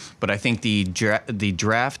now. But I think the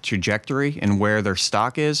draft trajectory and where their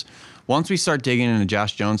stock is, once we start digging into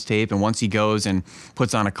Josh Jones tape and once he goes and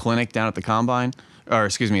puts on a clinic down at the Combine, or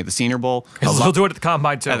excuse me, at the Senior Bowl. He'll do it at the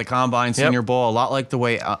Combine, too. At the Combine, Senior Bowl, a lot like the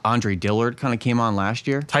way Andre Dillard kind of came on last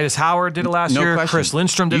year. Titus Howard did it last year. Question. Chris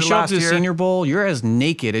Lindstrom did it last year. You show up to the Senior Bowl, you're as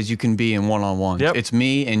naked as you can be in one-on-ones. It's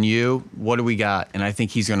me and you. What do we got? And I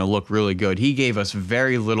think he's going to look really good. He gave us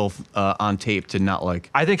very little on tape to not like.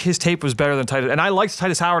 I think his tape was better than Titus. And I liked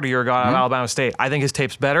Titus Howard a year ago out of Alabama State. I think his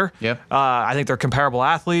tape's better. I think they're comparable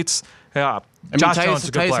athletes. Josh Jones is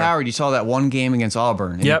a good Titus player. Howard, you saw that one game against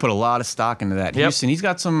Auburn, and you put a lot of stock into that. Houston, he's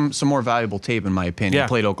got some more valuable tape, in my opinion. He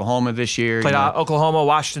played Oklahoma this year. Played Oklahoma,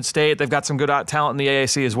 Washington State. They've got some good talent in the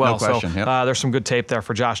AAC as well. No question, so there's some good tape there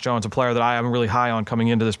for Josh Jones, a player that I am really high on coming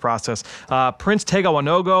into this process. Prince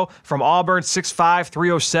Tega-Wanogo from Auburn, 6'5",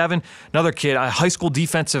 307. Another kid, a high school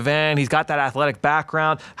defensive end. He's got that athletic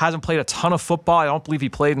background. Hasn't played a ton of football. I don't believe he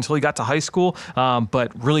played until he got to high school,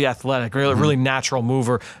 but really athletic, really natural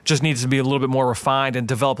mover. Just needs to be a little bit more refined and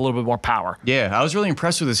develop a little bit more power. Yeah, I was really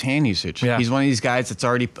impressed with his hand usage. He's one of these guys that's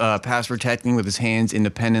already pass protecting with his hands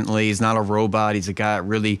independently. He's not a robot. He's a guy that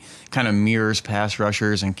really kind of mirrors pass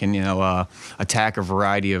rushers and can, attack a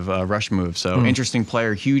variety of rush moves. So interesting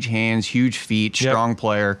player, huge hands, huge feet, strong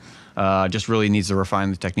player. Just really needs to refine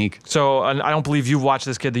the technique. So I don't believe you've watched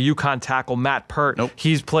this kid, the UConn tackle, Matt Pert. Nope.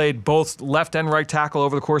 He's played both left and right tackle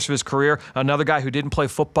over the course of his career. Another guy who didn't play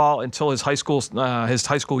football until his high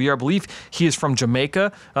school year. I believe he is from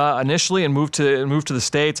Jamaica initially and moved to the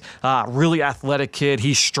States. Really athletic kid.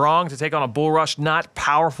 He's strong to take on a bull rush, not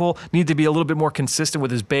powerful. Need to be a little bit more consistent with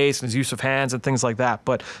his base and his use of hands and things like that.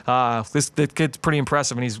 But this kid's pretty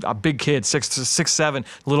impressive, and he's a big kid, 6'7",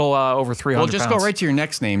 a little over 300 Well, just pounds. go right to your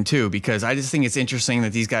next name, too, because I just think it's interesting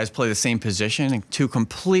that these guys play the same position in 2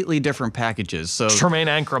 completely different packages. So Tremaine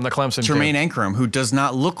Ankrum, the Clemson Tremaine kid. Ankrum, who does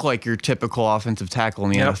not look like your typical offensive tackle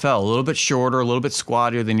in the NFL. A little bit shorter, a little bit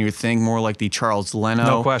squattier than you would think, more like the Charles Leno.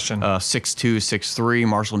 No question. 6'2", 6'3",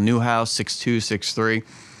 Marshall Newhouse, 6'2", 6'3".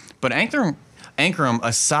 But Ankrum,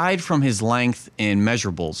 aside from his length in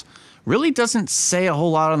measurables, really doesn't say a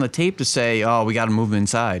whole lot on the tape to say, oh, we got to move him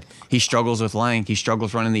inside. He struggles with length. He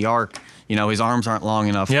struggles running the arc. His arms aren't long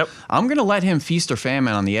enough. I'm going to let him feast or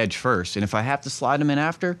famine on the edge first. And if I have to slide him in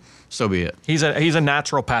after, so be it. He's a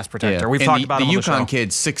natural pass protector. We've talked about him on the show. The UConn kid,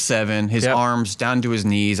 6'7", his arms down to his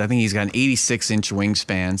knees. I think he's got an 86-inch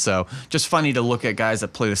wingspan. So just funny to look at guys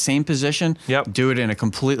that play the same position, do it in a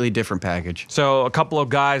completely different package. So a couple of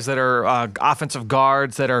guys that are offensive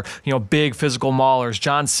guards that are big physical maulers.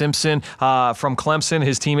 John Simpson from Clemson,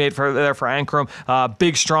 his teammate for Ankrum,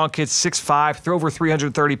 big strong kid, 6'5", over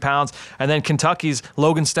 330 pounds. And then Kentucky's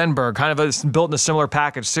Logan Stenberg, kind of built in a similar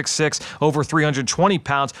package, 6'6", over 320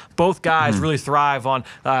 pounds. Both guys really thrive on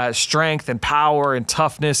strength and power and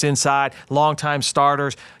toughness inside, longtime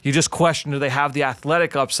starters. You just question, do they have the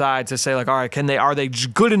athletic upside to say, like, all right, are they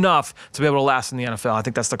good enough to be able to last in the NFL? I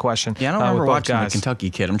think that's the question. Yeah, I don't remember watching the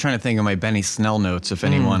Kentucky kid. I'm trying to think of my Benny Snell notes if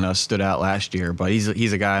anyone stood out last year, but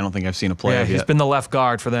he's a guy I don't think I've seen a play of yet. He's been the left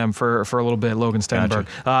guard for them for a little bit, Logan Stenberg.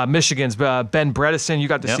 Gotcha. Michigan's Ben Bredesen, you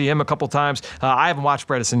got to see him a couple times. I haven't watched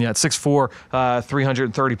Bredesen yet. 6'4",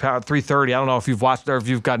 330 pounds, 330. I don't know if you've watched or if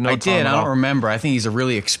you've got notes on him. I don't remember. I think he's a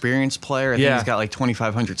really experienced player. I think he's got like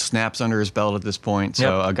 2,500 snaps under his belt at this point.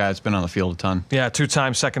 So a guy that's been on the field a ton. Yeah,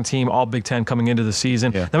 2-time second team All Big Ten coming into the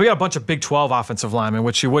season. Yeah. Then we got a bunch of Big 12 offensive linemen,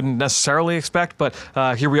 which you wouldn't necessarily expect. But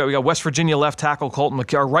here we go. We got West Virginia left tackle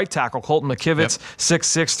right tackle Colton McKivitz,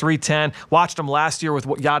 6'6", 310. Watched him last year with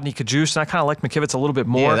Yadni Kajus, and I kind of like McKivitz a little bit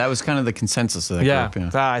more. Yeah, that was kind of the consensus of that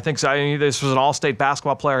group. Yeah, I think so. I mean, this was an all-state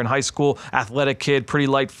basketball player in high school, athletic kid, pretty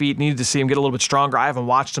light feet. Needed to see him get a little bit stronger. I haven't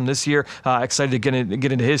watched him this year. Excited to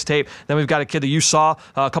get into his tape. Then we've got a kid that you saw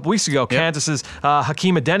a couple weeks ago, Kansas's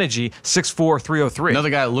Hakeem Adeniji, 6'4", 303. Another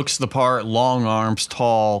guy that looks the part, long arms,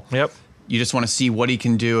 tall. Yep. You just want to see what he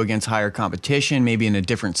can do against higher competition, maybe in a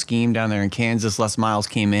different scheme down there in Kansas. Les Miles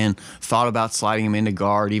came in, thought about sliding him into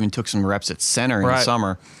guard, even took some reps at center in the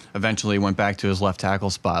summer. Eventually went back to his left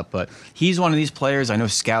tackle spot. But he's one of these players I know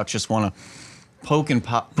scouts just want to poke and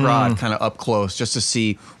prod kind of up close just to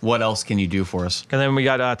see what else can you do for us. And then we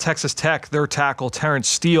got Texas Tech, their tackle, Terrence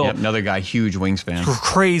Steele. Yep, another guy, huge wingspan.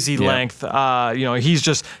 Crazy length.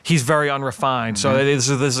 He's very unrefined. So this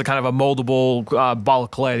is a kind of a moldable ball of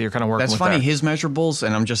clay that you're kind of working with. That's funny, there. his measurables,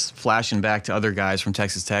 and I'm just flashing back to other guys from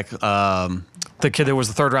Texas Tech. The kid that was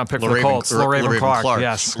the third-round pick for the Colts, Raven Clark.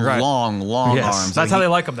 Yes, right. Long arms. That's how they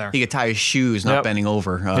like him there. He could tie his shoes, not bending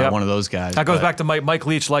over. One of those guys. That goes back to Mike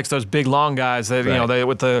Leach likes those big, long guys. That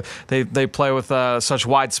they play with such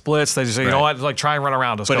wide splits. They just say, you know what, like try and run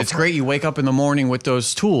around us. But it's great. You wake up in the morning with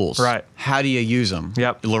those tools. Right. How do you use them?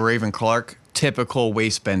 Yep. Raven Clark, typical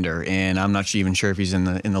waist bender, and I'm not even sure if he's in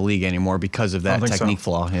the league anymore because of that technique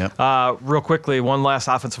flaw. Yeah. Real quickly, one last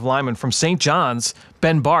offensive lineman from St. John's,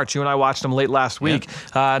 Ben Barch. You and I watched him late last week.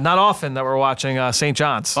 Not often that we're watching St.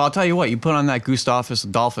 John's. Well, I'll tell you what. You put on that Gustavus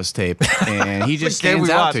Adolphus tape, and he just stands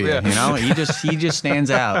out to you. You know, he just stands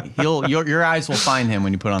out. Your eyes will find him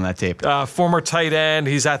when you put on that tape. Former tight end.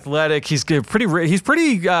 He's athletic. He's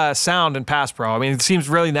pretty sound in pass pro. I mean, it seems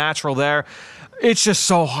really natural there. It's just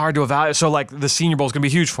so hard to evaluate. So, like, the Senior Bowl is going to be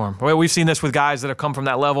huge for him. We've seen this with guys that have come from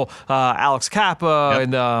that level. Alex Kappa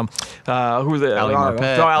and who are the Ali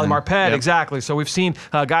Marpet. Ali Marpet, exactly. So we've seen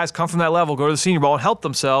guys come from that level, go to the Senior Bowl, and help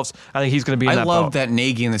themselves. I think he's going to be in that boat. I love that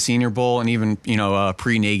Nagy in the Senior Bowl and even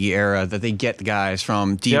pre-Nagy era that they get guys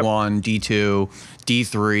from D1, D2,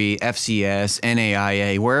 D3, FCS,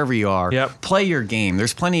 NAIA, wherever you are. Play your game.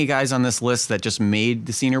 There's plenty of guys on this list that just made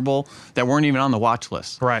the Senior Bowl that weren't even on the watch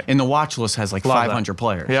list. Right. And the watch list has like 500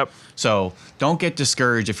 players. So don't get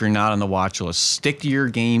discouraged if you're not on the watch list. Stick to your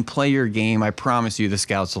game. Play your game. I promise you the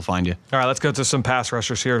scouts will find you. All right, let's go to some pass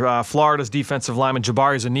rushers here. Florida's defensive lineman,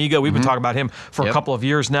 Jabari Zuniga. We've been talking about him for a couple of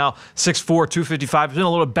years now. 6'4", 255. He's been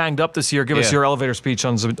a little banged up this year. Give us your elevator speech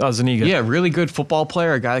on Zuniga. Yeah, really good football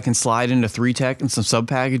player. A guy that can slide into 3-tech and some sub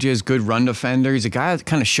packages. Good run defender. He's a guy that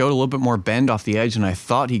kind of showed a little bit more bend off the edge than I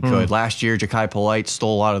thought he could. Last year, Ja'Kai Polite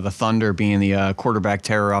stole a lot of the thunder being the quarterback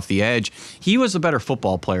terror off the edge. He was a better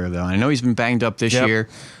football player, though. I know he's been banged up this year.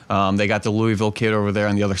 They got the Louisville kid over there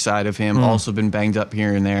on the other side of him, also been banged up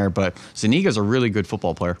here and there, but Zuniga's a really good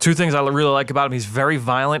football player. Two things I really like about him: he's very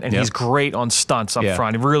violent and he's great on stunts up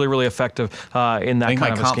front. He's really, really effective in that kind of a scheme. I think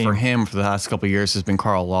my comp for him for the last couple of years has been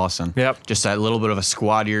Carl Lawson. Just that little bit of a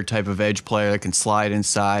squattier type of edge player that can slide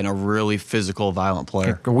inside and a really physical, violent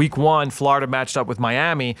player. Week 1, Florida matched up with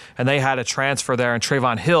Miami, and they had a transfer there, and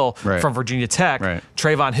Trayvon Hill from Virginia Tech.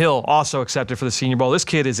 Trayvon Hill also accepted for the Senior Bowl. This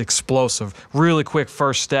kid is explosive, really quick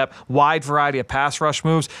first step, wide variety of pass rush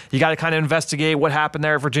moves. You got to kind of investigate what happened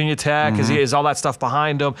there at Virginia Tech. Is all that stuff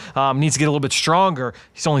behind him? Needs to get a little bit stronger.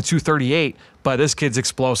 He's only 238. But this kid's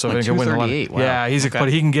explosive. Like 238, wow. Yeah, but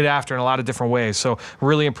he can get after in a lot of different ways. So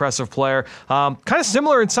really impressive player. Kind of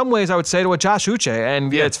similar in some ways, I would say, to what Josh Uche.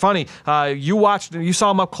 And it's funny. You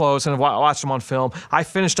saw him up close and watched him on film. I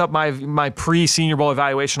finished up my pre-Senior Bowl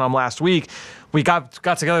evaluation on last week. We got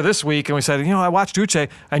together this week and we said, I watched Uche,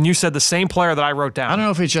 and you said the same player that I wrote down. I don't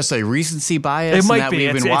know if it's just a recency bias. It might be.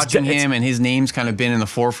 We've been watching him, and his name's kind of been in the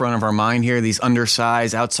forefront of our mind here. These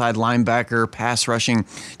undersized, outside linebacker, pass rushing,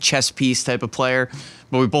 chess piece type of player.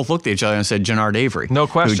 But we both looked at each other and said Jannard Avery. No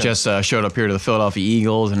question. Who just showed up here to the Philadelphia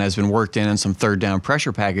Eagles and has been worked in some third down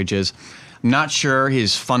pressure packages. Not sure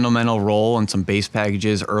his fundamental role in some base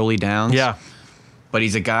packages early downs. but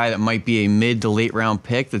he's a guy that might be a mid to late round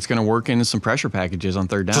pick that's going to work into some pressure packages on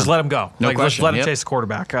third down. Just let him go. No question. Let him chase the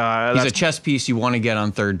quarterback. He's a chess piece you want to get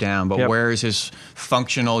on third down, but where is his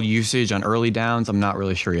functional usage on early downs? I'm not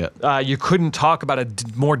really sure yet. You couldn't talk about a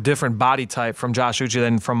more different body type from Josh Uche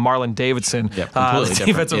than from Marlon Davidson, the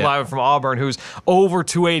defensive lineman from Auburn, who's over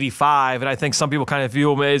 285, and I think some people kind of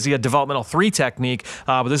view him as he a developmental 3 technique,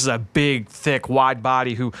 but this is a big, thick, wide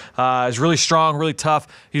body who is really strong, really tough.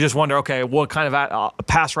 You just wonder, okay, what kind of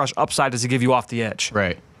pass rush upside does he give you off the edge?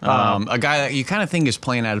 Right. A guy that you kind of think is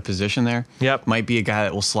playing out of position there. Might be a guy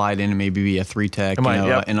that will slide in and maybe be a 3 tech,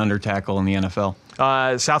 an under tackle in the NFL.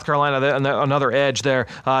 South Carolina, another edge there.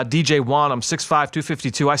 DJ Wanham, 6'5",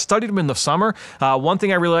 252. I studied him in the summer. One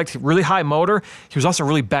thing I really liked, really high motor. He was also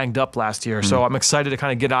really banged up last year, so I'm excited to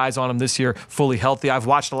kind of get eyes on him this year, fully healthy. I've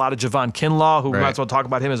watched a lot of Javon Kinlaw, who we might as well talk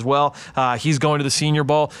about him as well. He's going to the Senior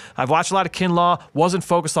Bowl. I've watched a lot of Kinlaw. Wasn't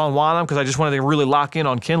focused on Wanham because I just wanted to really lock in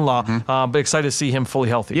on Kinlaw, but excited to see him fully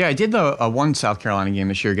healthy. Yeah, I did the one South Carolina game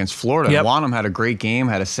this year against Florida. Wanham had a great game,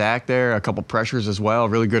 had a sack there, a couple pressures as well,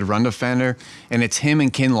 really good run defender, and it's him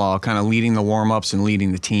and Kinlaw kind of leading the warm-ups and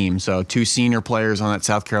leading the team. So 2 senior players on that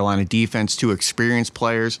South Carolina defense, 2 experienced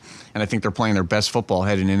players, and I think they're playing their best football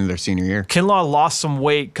heading into their senior year. Kinlaw lost some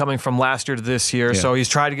weight coming from last year to this year, so he's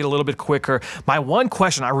trying to get a little bit quicker. My one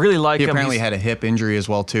question, I really like him. He apparently had a hip injury as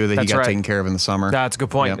well, too, that he got taken care of in the summer. That's a good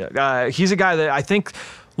point. He's a guy that I think...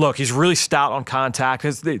 Look, he's really stout on contact.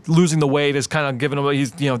 Losing the weight is kind of giving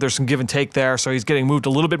him. There's some give and take there, so he's getting moved a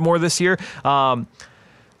little bit more this year. For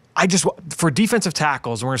defensive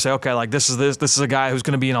tackles, we're going to say, okay, like this is a guy who's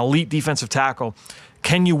going to be an elite defensive tackle.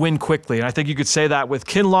 Can you win quickly? And I think you could say that with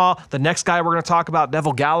Kinlaw. The next guy we're going to talk about,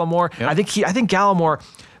 Neville Gallimore. I think Gallimore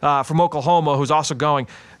from Oklahoma, who's also going.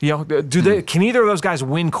 Can either of those guys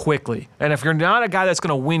win quickly? And if you're not a guy that's going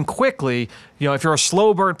to win quickly, if you're a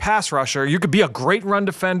slow burn pass rusher, you could be a great run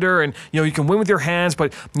defender and, you can win with your hands.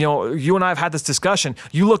 But, you and I have had this discussion.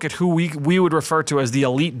 You look at who we would refer to as the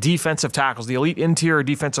elite defensive tackles, the elite interior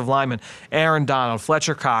defensive linemen, Aaron Donald,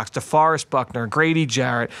 Fletcher Cox, DeForest Buckner, Grady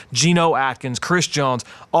Jarrett, Geno Atkins, Chris Jones.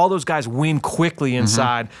 All those guys win quickly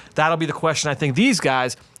inside. That'll be the question. I think these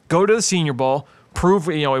guys go to the Senior Bowl, prove,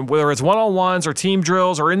 whether it's one-on-ones or team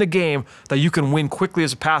drills or in the game, that you can win quickly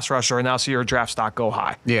as a pass rusher and now see your draft stock go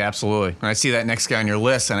high. Yeah, absolutely. And I see that next guy on your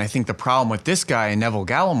list, and I think the problem with this guy and Neville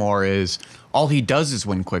Gallimore is all he does is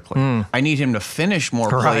win quickly. I need him to finish more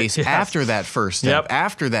plays after that first step,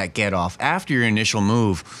 after that get off, after your initial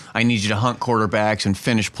move. I need you to hunt quarterbacks and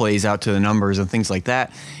finish plays out to the numbers and things like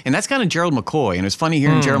that. And that's kind of Gerald McCoy. And it's funny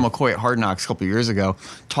hearing Gerald McCoy at Hard Knocks a couple years ago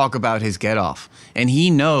talk about his get off. And he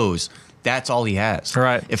knows that's all he has.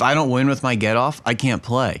 Right. If I don't win with my get off, I can't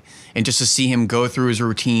play. And just to see him go through his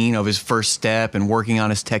routine of his first step and working on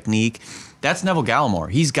his technique, that's Neville Gallimore.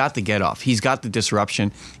 He's got the get off. He's got the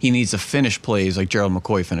disruption. He needs to finish plays like Gerald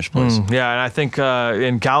McCoy finished plays. Yeah, and I think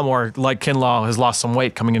in Gallimore, like Kinlaw, has lost some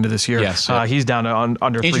weight coming into this year. Yes. He's down to under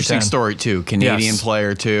 310. Interesting story, too. Canadian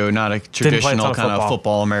player, too. Not a traditional kind of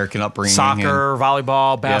football American upbringing. Soccer,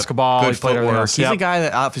 volleyball, basketball. Good footwork. He's a guy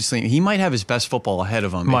that obviously, he might have his best football ahead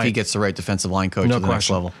of him if he gets the right defensive line coach at the next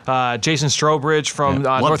level. Jason Strobridge from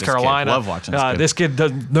North Carolina. Love watching this kid. This kid,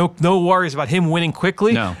 does no worries about him winning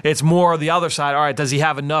quickly. No. It's more the other side. All right, does he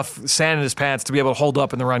have enough sand in his pants to be able to hold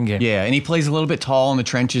up in the run game? Yeah, and he plays a little bit tall in the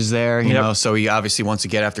trenches there, you know, so he obviously wants to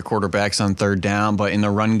get after quarterbacks on third down, but in the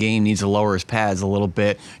run game needs to lower his pads a little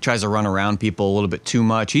bit, tries to run around people a little bit too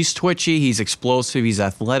much. He's twitchy, he's explosive, he's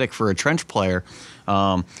athletic for a trench player.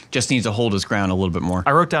 Just needs to hold his ground a little bit more.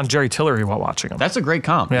 I wrote down Jerry Tillery while watching him. That's a great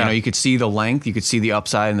comp. Yeah. You could see the length, you could see the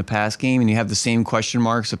upside in the pass game, and you have the same question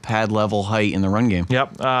marks of pad level, height in the run game.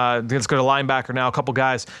 Yep. Let's go to linebacker now. A couple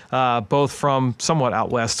guys, both from somewhat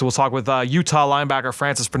out west. So we'll talk with Utah linebacker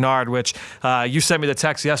Francis Bernard, which you sent me the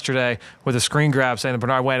text yesterday with a screen grab saying that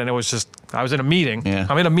Bernard went, and it was just, I was in a meeting. Yeah.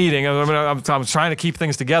 I'm in a meeting. I'm trying to keep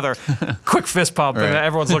things together. Quick fist pump, and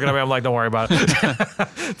everyone's looking at me. I'm like, don't worry about it.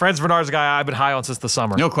 Francis Bernard's a guy I've been high on since the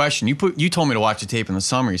summer. No question. You told me to watch the tape in the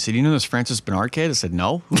summer. You said, you know this Francis Bernard kid? I said,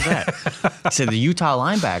 no. Who's that? He said, the Utah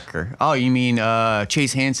linebacker. Oh, you mean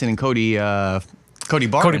Chase Hansen and Cody Barton?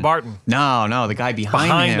 Cody Barton. No, the guy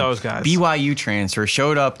behind him. Those guys. BYU transfer,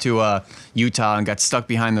 showed up to Utah and got stuck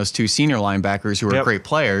behind those two senior linebackers who were great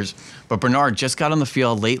players. But Bernard just got on the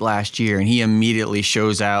field late last year, and he immediately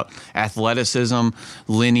shows out athleticism,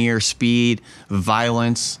 linear speed,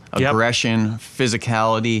 violence, aggression,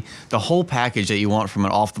 physicality, the whole package that you want from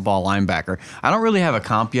an off-the-ball linebacker. I don't really have a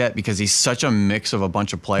comp yet because he's such a mix of a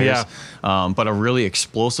bunch of players, but a really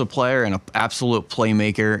explosive player and an absolute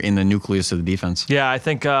playmaker in the nucleus of the defense. Yeah, I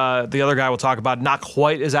think the other guy we'll talk about, not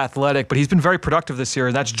quite as athletic, but he's been very productive this year,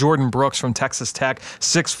 and that's Jordan Brooks from Texas Tech,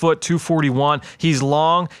 6 foot, 241. He's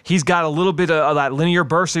long. He's got a little bit of that linear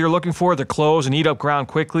burst that you're looking for, to close and eat up ground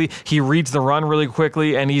quickly. He reads the run really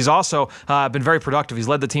quickly, and he's also been very productive. He's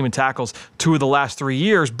led the team in tackles 2 of the last 3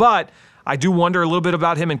 years, but I do wonder a little bit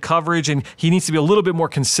about him in coverage, and he needs to be a little bit more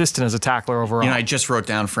consistent as a tackler overall. I just wrote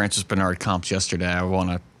down Francis Bernard comps yesterday. I want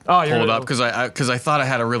to pull it up because I thought I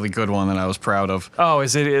had a really good one that I was proud of. Oh,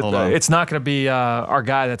 is it? It's not going to be our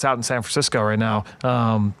guy that's out in San Francisco right now,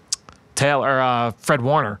 Fred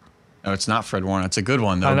Warner. No, it's not Fred Warner. It's a good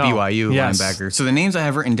one, though. BYU linebacker. So the names I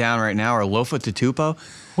have written down right now are Lofa Tatupu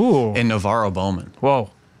and Navarro Bowman. Whoa.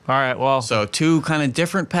 All right, well. So 2 kind of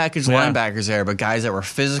different package linebackers there, but guys that were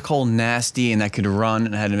physical, nasty, and that could run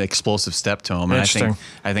and had an explosive step to them. And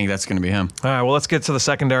I think that's going to be him. All right, well, let's get to the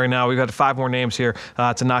secondary now. We've got 5 more names here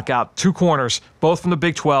to knock out. 2 corners, both from the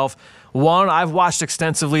Big 12. One I've watched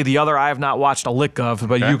extensively. The other I have not watched a lick of,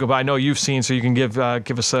 but I know you've seen, so you can give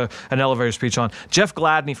us an elevator speech on. Jeff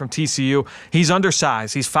Gladney from TCU. He's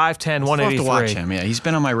undersized. He's 5'10", 183. I'd love to watch him. Yeah, he's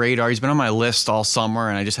been on my radar. He's been on my list all summer,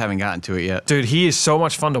 and I just haven't gotten to it yet. Dude, he is so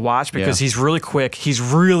much fun to watch because he's really quick. He's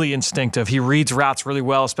really instinctive. He reads routes really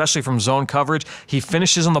well, especially from zone coverage. He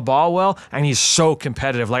finishes on the ball well, and he's so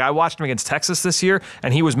competitive. Like, I watched him against Texas this year,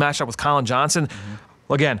 and he was matched up with Colin Johnson.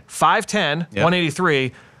 Again, 5'10",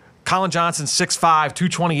 183. Colin Johnson, 6'5",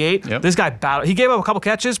 228. This guy battled. He gave up a couple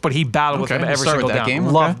catches, but he battled with him every single down. Game.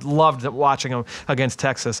 Loved watching him against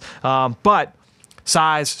Texas. But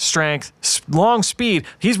size, strength, long speed.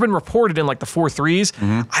 He's been reported in like the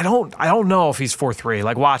 4.3s. I don't know if he's 4.3.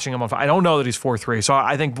 Like watching him, I don't know that he's 4.3. So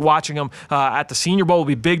I think watching him at the Senior Bowl will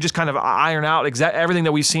be big. Just kind of iron out everything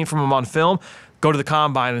that we've seen from him on film. Go to the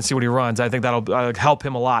combine and see what he runs. I think that'll help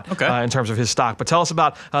him a lot in terms of his stock. But tell us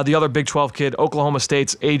about the other Big 12 kid, Oklahoma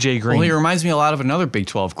State's A.J. Green. Well, he reminds me a lot of another Big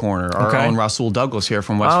 12 corner, our own Rasul Douglas here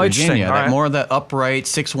from West Virginia. More of that upright,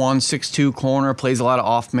 6'1", 6'2 corner, plays a lot of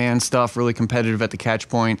off-man stuff, really competitive at the catch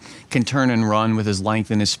point, can turn and run with his length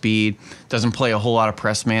and his speed. Doesn't play a whole lot of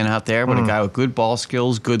press man out there, but a guy with good ball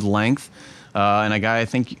skills, good length. And a guy I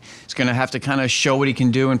think is going to have to kind of show what he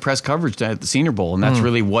can do in press coverage at the Senior Bowl. And that's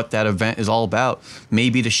really what that event is all about.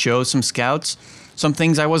 Maybe to show some scouts some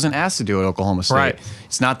things I wasn't asked to do at Oklahoma State. Right.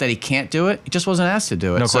 It's not that he can't do it. He just wasn't asked to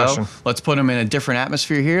do it. No question. So let's put him in a different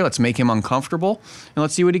atmosphere here. Let's make him uncomfortable. And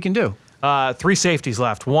let's see what he can do. 3 safeties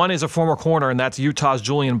left. One is a former corner, and that's Utah's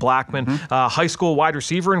Julian Blackman. High school wide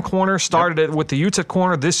receiver in corner. Started it with the Utes at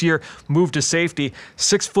corner. This year moved to safety.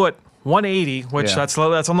 6 foot, 180, which that's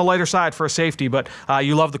on the lighter side for a safety, but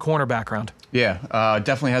you love the corner background. Yeah,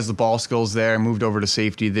 definitely has the ball skills there. Moved over to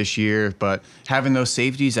safety this year, but having those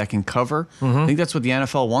safeties that can cover, I think that's what the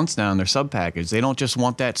NFL wants now in their sub package. They don't just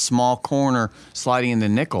want that small corner sliding in the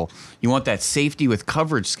nickel. You want that safety with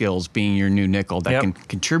coverage skills being your new nickel that can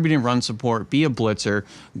contribute in run support, be a blitzer,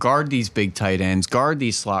 guard these big tight ends, guard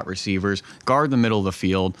these slot receivers, guard the middle of the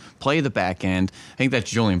field, play the back end. I think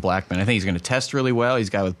that's Julian Blackman. I think he's going to test really well. He's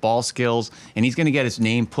a guy with ball skills, and he's going to get his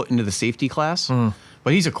name put into the safety class.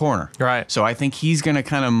 But he's a corner. Right. So I think he's going to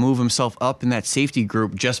kind of move himself up in that safety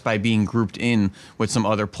group just by being grouped in with some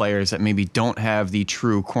other players that maybe don't have the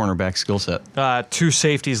true cornerback skill set. 2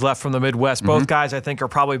 safeties left from the Midwest. Both guys, I think, are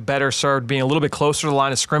probably better served being a little bit closer to the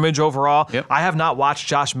line of scrimmage overall. I have not watched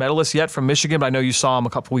Josh Metellus yet from Michigan, but I know you saw him a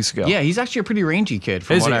couple weeks ago. Yeah, he's actually a pretty rangy kid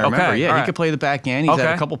from what I remember. Yeah, he could play the back end. He's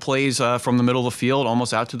had a couple plays from the middle of the field,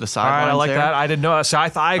 almost out to the sidelines. I like that. I didn't know. So I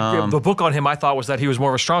thought the book on him, I thought, was that he was more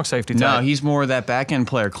of a strong safety type. No, he's more of that back end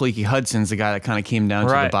player. Cleaky Hudson's the guy that kind of came down to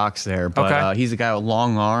the box there. But he's a guy with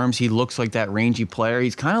long arms. He looks like that rangy player.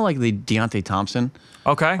 He's kind of like the Deontay Thompson.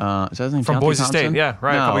 Is that his name? From Deontay Boise Thompson? State. Yeah,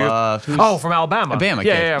 right. No, from Alabama. Alabama.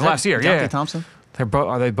 Yeah, last year. Deontay Thompson?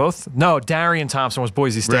 Are they both? No, Darian Thompson was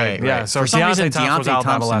Boise State. Right. So for some reason, Thompson was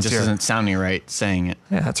Alabama last just year. Doesn't sound me right saying it.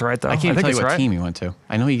 Yeah, that's right, though. I can't even tell you what team he went to.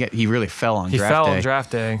 I know he really fell on draft day. He fell on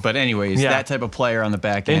draft day. But anyways, that type of player on the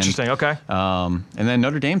back end. Interesting, okay. And then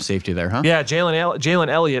Notre Dame safety there, huh? Yeah, Jalen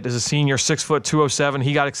Elliott is a senior, 6 foot, 207.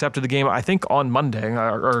 He got accepted to the game, I think, on Monday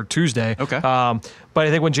or Tuesday. Okay. But I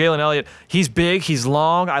think when Jalen Elliott, he's big, he's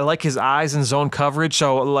long. I like his eyes in zone coverage.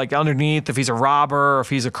 So, like, underneath, if he's a robber, or if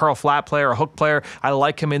he's a curl flat player, a hook player, I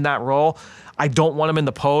like him in that role. I don't want him in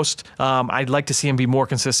the post. I'd like to see him be more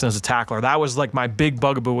consistent as a tackler. That was like my big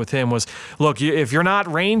bugaboo with him was, look, if you're not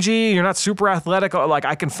rangy, you're not super athletic, like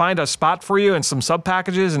I can find a spot for you in some sub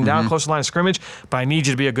packages and down close to the line of scrimmage, but I need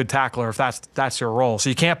you to be a good tackler if that's your role. So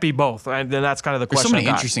you can't be both. And then that's kind of the question. There's so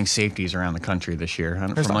many interesting safeties around the country this year.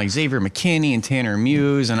 From like Xavier McKinney and Tanner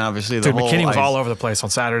Muse, and obviously the whole... McKinney was all over the place on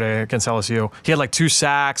Saturday against LSU. He had like 2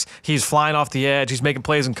 sacks. He's flying off the edge. He's making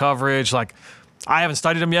plays in coverage. Like, I haven't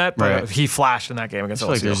studied him yet, but he flashed in that game against LSU.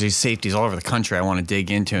 Like there's these safeties all over the country I want to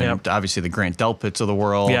dig into, and obviously the Grant Delpits of the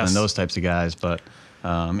world and those types of guys, but...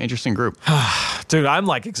 interesting group. Dude, I'm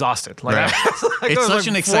like exhausted. Like, it's such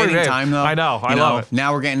an exciting time, though. I know. I love it.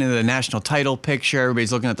 Now we're getting into the national title picture.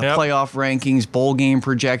 Everybody's looking at the playoff rankings, bowl game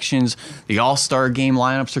projections. The All-Star game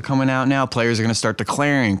lineups are coming out now. Players are going to start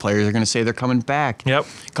declaring. Players are going to say they're coming back. Yep.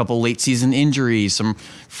 A couple late season injuries. Some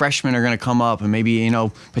freshmen are going to come up and maybe,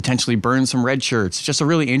 potentially burn some red shirts. It's just a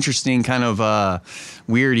really interesting kind of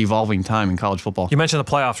weird evolving time in college football. You mentioned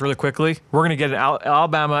the playoffs really quickly. We're going to get an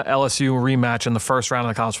Alabama-LSU rematch in the first round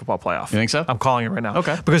of the college football playoff. You think so? I'm calling it right now.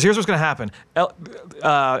 Okay. Because here's what's going to happen.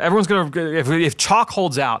 Everyone's going to, if chalk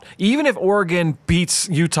holds out, even if Oregon beats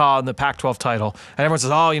Utah in the Pac-12 title, and everyone says,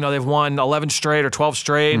 they've won 11 straight or 12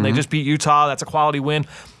 straight, and they just beat Utah, that's a quality win.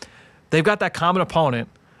 They've got that common opponent.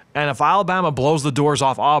 And if Alabama blows the doors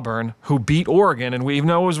off Auburn, who beat Oregon, and we even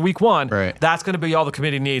know it was week 1, that's going to be all the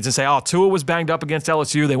committee needs. And say, Tua was banged up against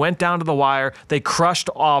LSU. They went down to the wire. They crushed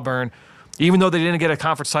Auburn. Even though they didn't get a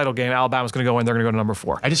conference title game, Alabama's going to go in. They're going to go to number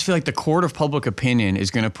 4. I just feel like the court of public opinion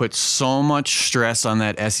is going to put so much stress on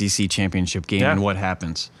that SEC championship game and what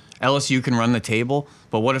happens. LSU can run the table,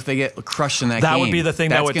 but what if they get crushed in that game? That would be the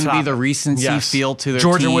thing that would That's going to be the recency feel to their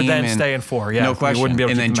Georgia team. would then stay in 4, no question. Wouldn't be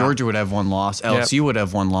able and to then Georgia would have 1 loss. LSU would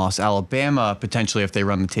have 1 loss. Alabama, potentially, if they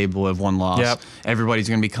run the table, would have 1 loss. Yep. Everybody's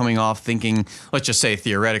going to be coming off thinking, let's just say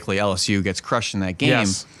theoretically, LSU gets crushed in that game.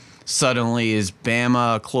 Yes. Suddenly, is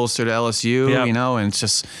Bama closer to LSU? And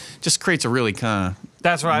it's just creates a really kind of...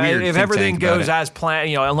 That's right. If everything goes as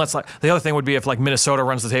planned, unless the other thing would be if Minnesota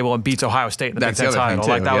runs the table and beats Ohio State in the Big Ten title,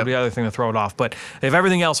 that would be the other thing to throw it off. But if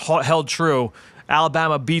everything else held true,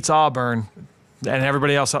 Alabama beats Auburn, and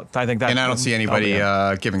everybody else, I think that. And I don't see anybody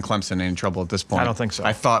giving Clemson any trouble at this point. I don't think so.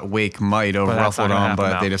 I thought Wake might have ruffled them,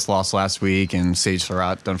 but they just lost last week, and Sage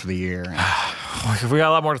Surratt done for the year. We got a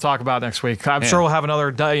lot more to talk about next week. I'm sure we'll have another,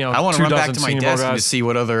 I want to run back to my desk to see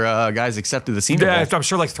what other guys accepted the Senior Bowl. I'm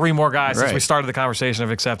sure like 3 more guys since we started the conversation have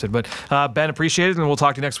accepted. But Ben, appreciate it, and we'll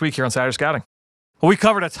talk to you next week here on Saturday Scouting. Well, we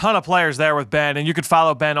covered a ton of players there with Ben, and you can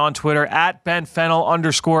follow Ben on Twitter at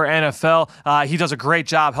 @BenFennell_NFL. He does a great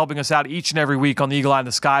job helping us out each and every week on the Eagle Eye in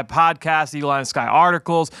the Sky podcast, Eagle Eye in the Sky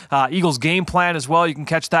articles, Eagles game plan as well. You can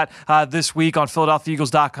catch that this week on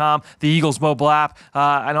PhiladelphiaEagles.com, the Eagles mobile app,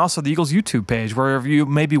 and also the Eagles YouTube page, wherever you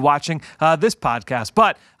may be watching this podcast.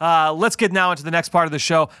 But let's get now into the next part of the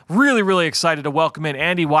show. Really, really excited to welcome in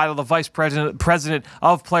Andy Weidl, the Vice President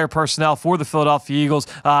of Player Personnel for the Philadelphia Eagles.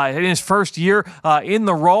 In his first year in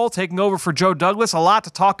the role, taking over for Joe Douglas. A lot to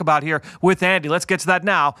talk about here with Andy. Let's get to that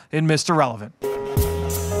now in Mr. Relevant.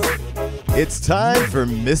 It's time for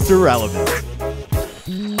Mr. Relevant.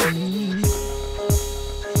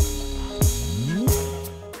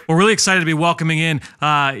 We're really excited to be welcoming in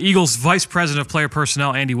Eagles Vice President of Player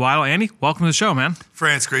Personnel, Andy Weidl. Andy, welcome to the show, man.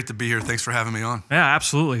 Fran, it's great to be here. Thanks for having me on. Yeah,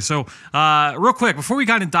 absolutely. So real quick, before we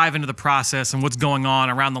kind of dive into the process and what's going on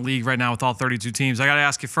around the league right now with all 32 teams, I got to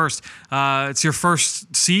ask you first, it's your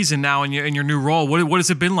first season now in your new role. What has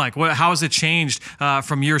it been like? How has it changed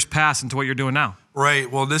from years past into what you're doing now?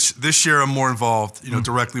 Right. Well, this year I'm more involved,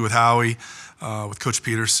 directly with Howie, with Coach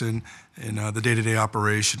Peterson, in the day-to-day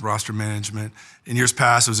operation, roster management. In years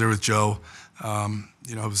past, I was there with Joe. I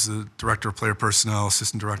was the director of player personnel,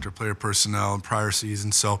 assistant director of player personnel in prior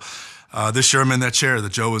seasons. So this year I'm in that chair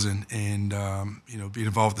that Joe was in, and being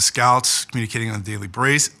involved with the scouts, communicating on a daily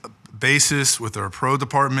basis with our pro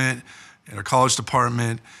department and our college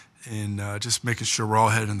department, and just making sure we're all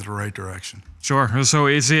headed in the right direction. Sure. So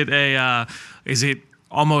is it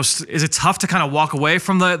tough to kind of walk away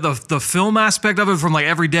from the film aspect of it, from like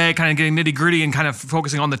every day kind of getting nitty gritty and kind of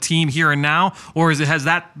focusing on the team here and now, or has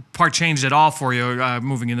that part changed at all for you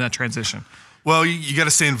moving into that transition? Well, you got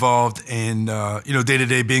to stay involved, and day to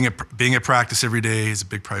day, being at practice every day is a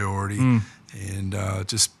big priority, and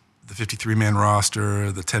just the 53-man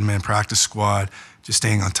roster, the 10-man practice squad, just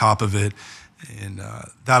staying on top of it, and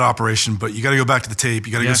that operation. But you got to go back to the tape.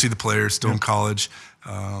 You got to go see the players still in college.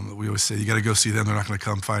 We always say you got to go see them. They're not going to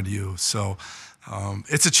come find you. So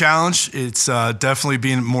it's a challenge. It's definitely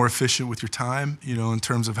being more efficient with your time, in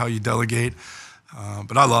terms of how you delegate.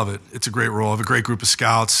 But I love it. It's a great role. I have a great group of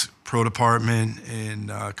scouts, pro department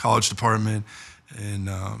and college department, and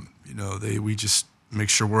we just make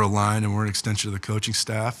sure we're aligned and we're an extension of the coaching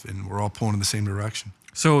staff, and we're all pulling in the same direction.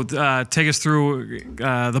 So take us through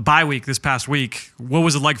the bye week this past week. What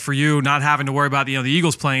was it like for you not having to worry about the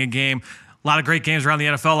Eagles playing a game? A lot of great games around the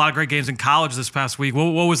NFL, a lot of great games in college this past week. What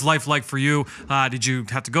was life like for you? Did you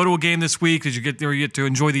have to go to a game this week? Did you get to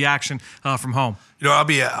enjoy the action from home? I'll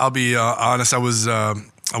be honest.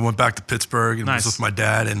 I went back to Pittsburgh and was with my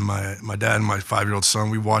dad and my 5-year-old son.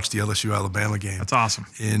 We watched the LSU Alabama game. That's awesome.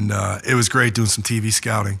 And it was great doing some TV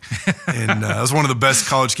scouting. And it was one of the best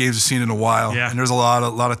college games I've seen in a while. Yeah. And there's a lot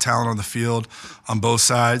of talent on the field on both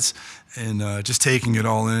sides. And just taking it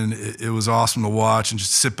all in, it was awesome to watch and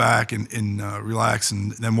just sit back and relax,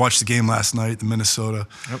 and then watch the game last night, the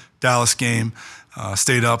Minnesota-Dallas game.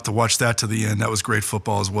 Stayed up to watch that to the end. That was great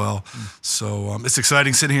football as well. So it's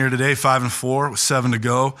exciting sitting here today, 5-4 with 7 to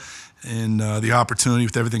go, and the opportunity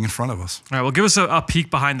with everything in front of us. All right, well, give us a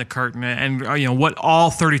peek behind the curtain and what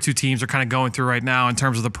all 32 teams are kind of going through right now in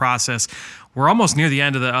terms of the process. We're almost near the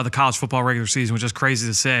end of the college football regular season, which is crazy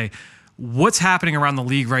to say. What's happening around the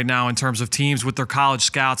league right now in terms of teams with their college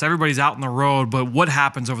scouts? Everybody's out on the road, but what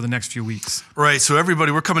happens over the next few weeks? Right, so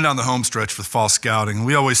we're coming down the home stretch with fall scouting, and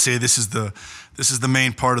we always say this is the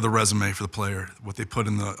main part of the resume for the player, what they put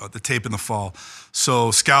in the tape in the fall.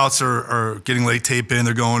 So scouts are getting late tape in.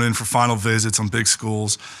 They're going in for final visits on big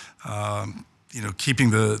schools.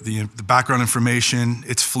 Keeping the background information.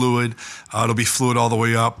 It's fluid. It'll be fluid all the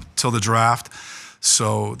way up till the draft.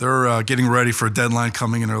 So they're getting ready for a deadline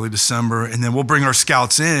coming in early December, and then we'll bring our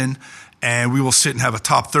scouts in, and we will sit and have a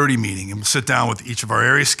top 30 meeting, and we'll sit down with each of our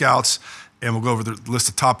area scouts, and we'll go over the list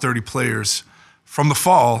of top 30 players from the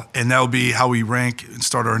fall, and that will be how we rank and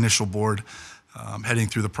start our initial board heading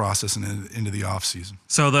through the process and into the off season.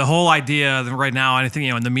 So the whole idea right now, I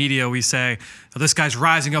think in the media we say this guy's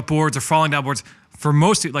rising up boards or falling down boards. For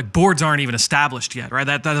most, boards aren't even established yet, right?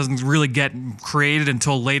 That doesn't really get created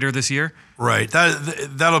until later this year. Right.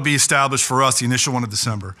 That'll be established for us, the initial one of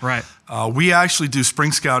December. Right. We actually do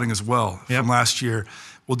spring scouting as well from last year.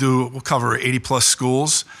 We'll cover 80+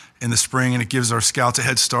 schools in the spring, and it gives our scouts a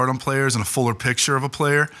head start on players and a fuller picture of a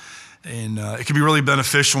player. And it can be really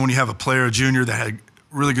beneficial when you have a junior that had a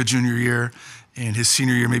really good junior year, and his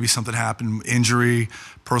senior year maybe something happened, injury,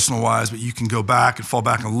 personal-wise, but you can go back and fall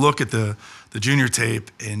back and look at the junior tape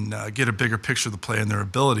and get a bigger picture of the player and their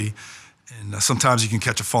ability. And sometimes you can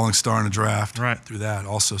catch a falling star in a draft through that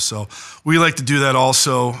also. So we like to do that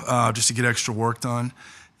also just to get extra work done.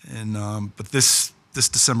 And but this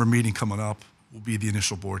December meeting coming up will be the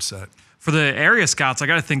initial board set. For the area scouts, I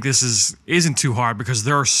got to think this isn't too hard because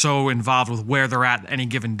they're so involved with where they're at any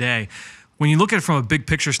given day. When you look at it from a big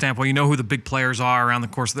picture standpoint, you know who the big players are around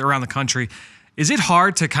the country. Is it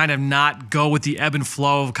hard to kind of not go with the ebb and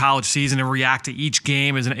flow of college season and react to each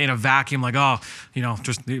game as in a vacuum? Like,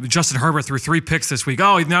 just Justin Herbert threw 3 picks this week.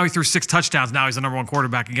 Oh, now he threw 6 touchdowns. Now he's the number 1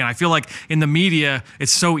 quarterback again. I feel like in the media,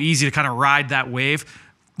 it's so easy to kind of ride that wave.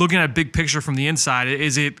 Looking at a big picture from the inside,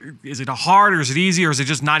 is it hard or is it easy or is it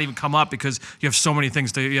just not even come up because you have so many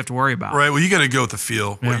things you have to worry about? Right. Well, you got to go with the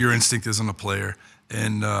feel, what your instinct is on the player,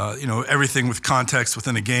 and everything with context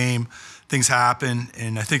within a game. Things happen,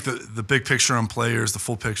 and I think the big picture on players, the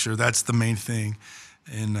full picture, that's the main thing.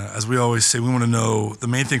 And as we always say, we want to know, the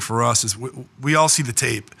main thing for us is we all see the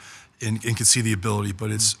tape and can see the ability,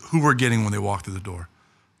 but it's who we're getting when they walk through the door,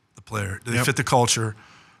 the player. Do they fit the culture?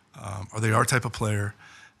 Are they our type of player?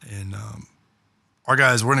 And our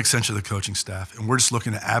guys, we're an extension of the coaching staff, and we're just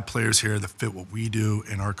looking to add players here that fit what we do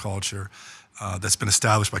in our culture that's been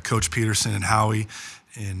established by Coach Peterson and Howie,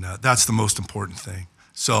 and that's the most important thing.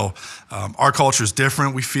 So our culture is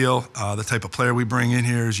different, we feel. The type of player we bring in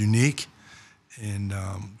here is unique. And,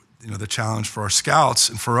 the challenge for our scouts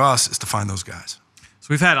and for us is to find those guys. So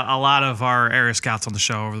we've had a lot of our area scouts on the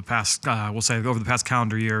show over the past, over the past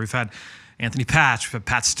calendar year. We've had Anthony Patch, we've had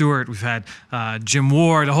Pat Stewart, we've had Jim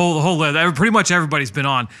Ward, the whole pretty much everybody's been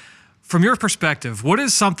on. From your perspective, what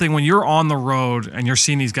is something when you're on the road and you're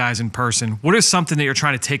seeing these guys in person, what is something that you're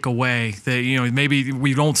trying to take away that maybe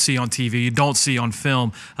we don't see on TV, you don't see on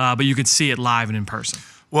film, but you can see it live and in person?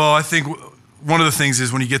 Well, I think one of the things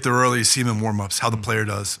is when you get there early, you see them in warm-ups, how the player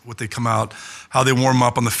does, what they come out, how they warm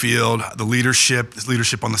up on the field, the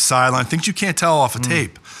leadership on the sideline, things you can't tell off a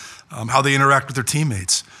tape, how they interact with their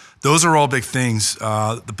teammates. Those are all big things.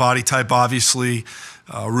 The body type, obviously,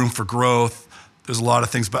 room for growth. There's a lot of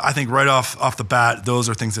things, but I think right off the bat, those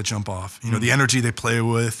are things that jump off. The energy they play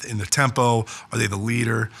with, in the tempo. Are they the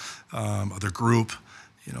leader of their group?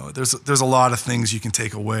 There's a lot of things you can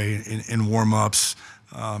take away in warm-ups.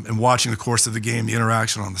 and watching the course of the game, the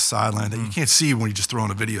interaction on the sideline that you can't see when you just throw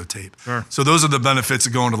in a videotape. Sure. So those are the benefits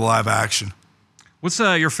of going to the live action. What's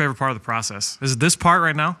your favorite part of the process? Is it this part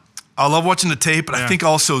right now? I love watching the tape, but I think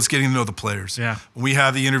also it's getting to know the players. Yeah. When we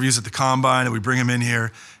have the interviews at the combine and we bring them in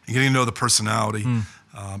here and getting to know the personality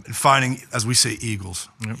and finding, as we say, eagles.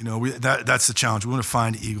 Yep. You know, that's the challenge. We want to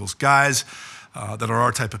find eagles, guys that are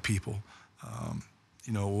our type of people.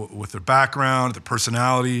 You know, with their background, their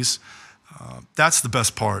personalities. That's the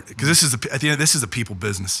best part because this is at the end. This is a people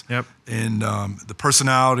business. Yep. And the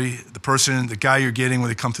personality, the person, the guy you're getting when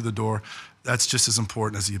they come through the door, that's just as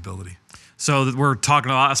important as the ability. So we're talking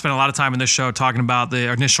a lot. I spent a lot of time in this show talking about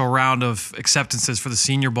the initial round of acceptances for the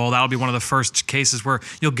Senior Bowl. That'll be one of the first cases where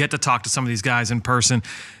you'll get to talk to some of these guys in person.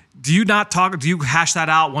 Do you hash that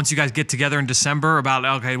out once you guys get together in December about,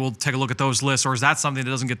 okay, we'll take a look at those lists, or is that something that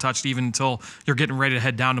doesn't get touched even until you're getting ready to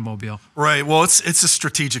head down to Mobile? Right. Well, it's a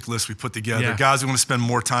strategic list we put together. Yeah. Guys we want to spend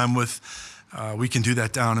more time with. We can do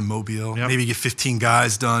that down in Mobile. Yep. Maybe get 15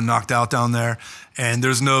 guys done, knocked out down there. And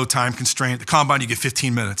there's no time constraint. The combine, you get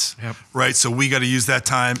 15 minutes. Yep. Right? So we got to use that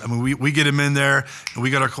time. I mean, we get them in there, and we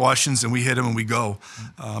got our questions, and we hit them, and we go.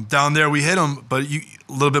 Down there, we hit them, but a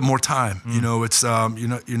little bit more time. You know, it's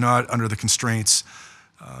you're not under the constraints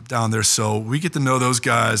down there. So we get to know those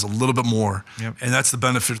guys a little bit more. Yep. And that's the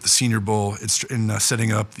benefit of the Senior Bowl in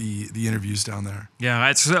setting up the interviews down there. Yeah,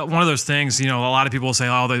 it's one of those things, you know, a lot of people will say,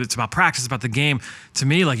 oh, it's about practice, it's about the game. To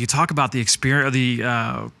me, like, you talk about the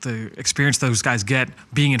experience those guys get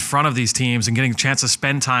being in front of these teams and getting a chance to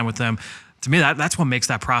spend time with them. To me, that's what makes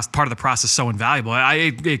that part of the process so invaluable.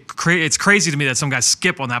 It's crazy to me that some guys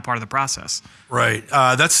skip on that part of the process. Right.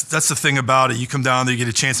 That's the thing about it. You come down there, you get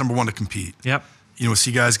a chance, number one, to compete. Yep. You know,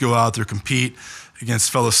 see guys go out there, compete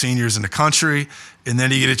against fellow seniors in the country, and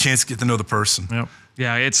then you get a chance to get to know the person. Yep.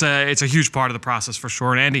 Yeah, it's a huge part of the process for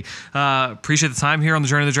sure. And Andy, appreciate the time here on the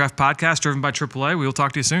Journey to the Draft podcast, driven by AAA. We will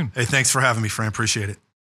talk to you soon. Hey, thanks for having me, Fran. Appreciate it.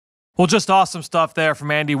 Well, just awesome stuff there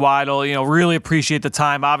from Andy Weidl. You know, really appreciate the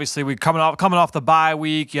time. Obviously, we're coming off the bye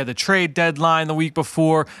week. You had the trade deadline the week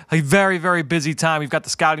before. A very, very busy time. We've got the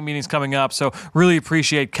scouting meetings coming up, so really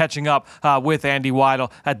appreciate catching up with Andy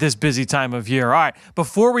Weidl at this busy time of year. All right,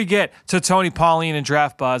 before we get to Tony Pauline and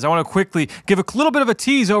Draft Buzz, I want to quickly give a little bit of a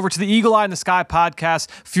tease over to the Eagle Eye in the Sky podcast,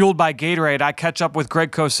 fueled by Gatorade. I catch up with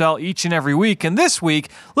Greg Cosell each and every week, and this week,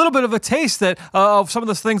 a little bit of a taste of some of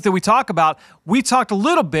the things that we talk about. We talked a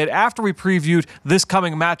little bit after we previewed this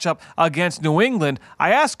coming matchup against New England.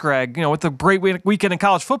 I asked Greg, you know, with the great weekend in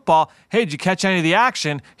college football, hey, did you catch any of the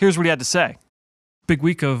action? Here's what he had to say. Big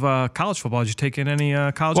week of college football. Did you take in any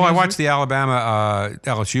college games? Well, I watched the Alabama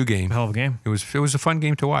LSU game. Hell of a game. It was a fun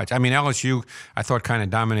game to watch. I mean, LSU, I thought, kind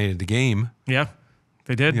of dominated the game. Yeah.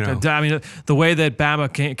 They did. You know. I mean, the way that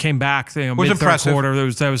Bama came back, mid-third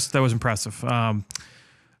quarter, that was impressive.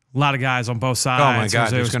 A lot of guys on both sides. Oh, my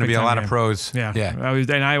God. There's going to be a lot of pros. Yeah. Yeah.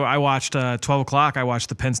 I watched 12 o'clock. I watched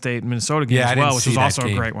the Penn State Minnesota game as well, which was also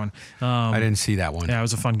a great one. I didn't see that one. Yeah, it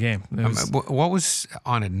was a fun game. What was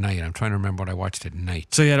on at night? I'm trying to remember what I watched at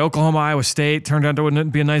night. So you had Oklahoma, Iowa State. Turned out to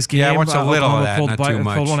be a nice game. Yeah, I watched a little Oklahoma of that, not too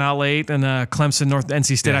much. Pulled one out late, and Clemson,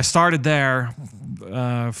 NC State. Yeah. I started there.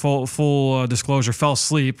 Full disclosure, fell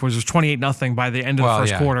asleep, which was 28-0 by the end of the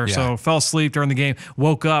first quarter. Yeah. So fell asleep during the game,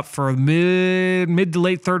 woke up for mid to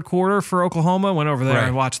late third quarter for Oklahoma, went over there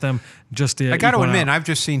and watched them just to I got to admit, out. I've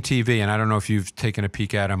just seen TV, and I don't know if you've taken a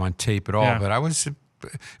peek at them on tape at all, Yeah. but it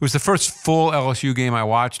was the first full LSU game I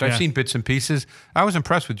watched. I've seen bits and pieces. I was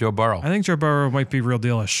impressed with Joe Burrow. I think Joe Burrow might be real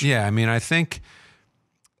dealish. Yeah, I mean, I think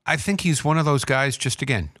he's one of those guys, just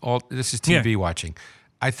again, this is TV watching.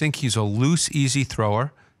 I think he's a loose, easy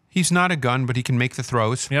thrower. He's not a gun, but he can make the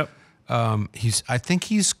throws. Yep. I think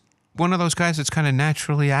he's one of those guys that's kind of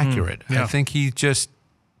naturally accurate. yeah. I think he just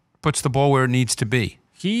puts the ball where it needs to be.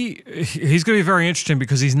 He's going to be very interesting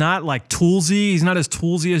because he's not like toolsy. He's not as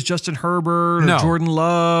toolsy as Justin Herbert or Jordan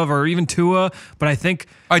Love or even Tua. But I think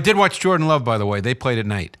I did watch Jordan Love, by the way. They played at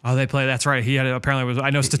night. Oh, they played. That's right. He had I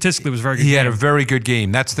know statistically it was a very good. He game. had a very good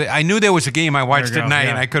game. I knew there was a game I watched at night,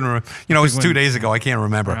 and I couldn't. It was 2 days ago. I can't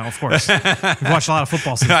remember. Well, of course, you've watched a lot of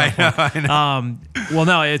football since that point. I know. Well,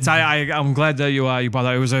 no, I'm glad that you brought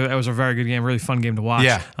that. It was a very good game, really fun game to watch.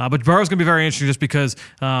 Yeah. But Burrow's going to be very interesting just because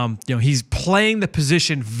he's playing the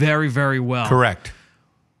position very, very well. Correct.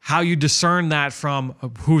 How you discern that from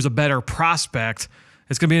who's a better prospect,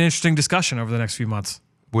 it's going to be an interesting discussion over the next few months.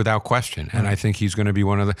 Without question. And I think he's going to be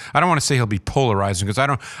one of the, I don't want to say he'll be polarizing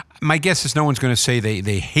because my guess is no one's going to say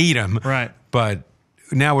they hate him. Right. But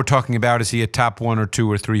now we're talking about, is he a top 1 or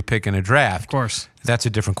 2 or 3 pick in a draft? Of course. That's a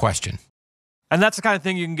different question. And that's the kind of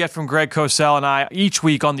thing you can get from Greg Cosell and I each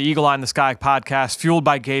week on the Eagle Eye in the Sky podcast, fueled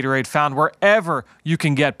by Gatorade, found wherever you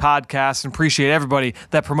can get podcasts. And appreciate everybody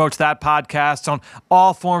that promotes that podcast on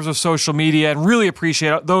all forms of social media, and really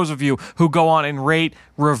appreciate those of you who go on and rate,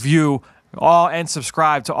 review, and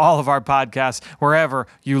subscribe to all of our podcasts wherever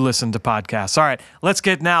you listen to podcasts. All right, let's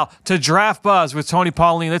get now to Draft Buzz with Tony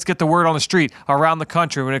Pauline. Let's get the word on the street around the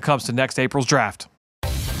country when it comes to next April's draft.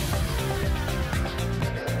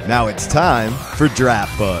 Now it's time for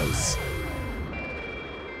Draft Buzz.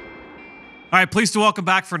 All right, pleased to welcome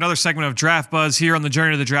back for another segment of Draft Buzz here on the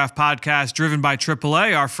Journey to the Draft podcast, driven by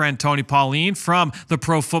AAA, our friend Tony Pauline from the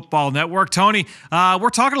Pro Football Network. Tony, we're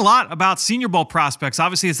talking a lot about Senior Bowl prospects.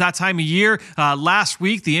 Obviously, it's that time of year. Last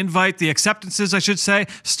week, the acceptances, I should say,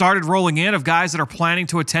 started rolling in of guys that are planning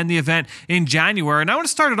to attend the event in January. And I want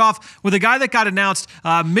to start it off with a guy that got announced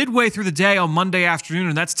midway through the day on Monday afternoon,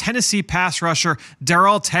 and that's Tennessee pass rusher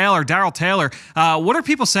Darrell Taylor. What are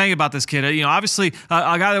people saying about this kid? Obviously,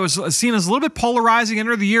 a guy that was seen as a little bit polarizing end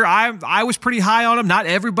of the year. I was pretty high on him. Not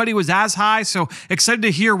everybody was as high. So excited to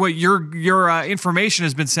hear what your information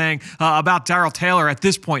has been saying about Darrell Taylor at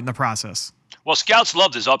this point in the process. Well, scouts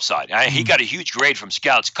loved his upside. He got a huge grade from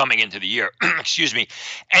scouts coming into the year. Excuse me.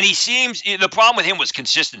 And the problem with him was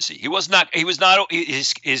consistency.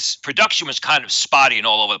 His production was kind of spotty and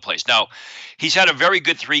all over the place. Now, he's had a very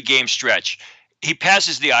good 3-game stretch. He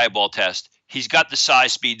passes the eyeball test. He's got the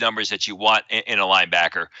size, speed numbers that you want in a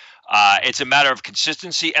linebacker. It's a matter of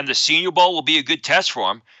consistency, and the Senior Bowl will be a good test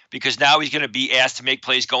for him because now he's going to be asked to make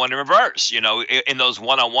plays going in reverse. In those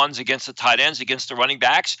one-on-ones against the tight ends, against the running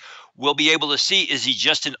backs, we'll be able to see, is he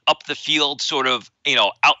just an up-the-field sort of,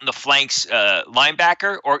 out in the flanks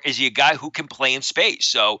linebacker, or is he a guy who can play in space?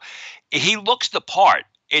 So he looks the part.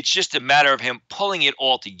 It's just a matter of him pulling it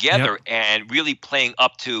all together and really playing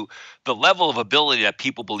up to the level of ability that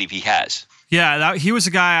people believe he has. Yeah, he was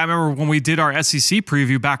a guy, I remember when we did our SEC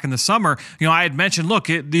preview back in the summer, I had mentioned, look,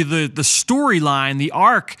 the storyline, the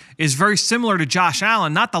arc is very similar to Josh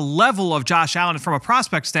Allen, not the level of Josh Allen from a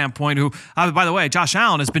prospect standpoint, who, by the way, Josh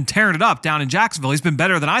Allen has been tearing it up down in Jacksonville. He's been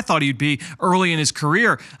better than I thought he'd be early in his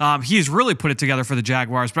career. He has really put it together for the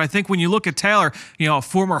Jaguars. But I think when you look at Taylor, a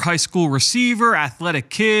former high school receiver, athletic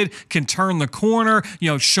kid, can turn the corner,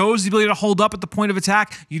 shows the ability to hold up at the point of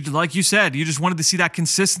attack. Like you said, you just wanted to see that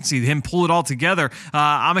consistency, him pull it all together.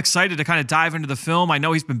 I'm excited to kind of dive into the film. I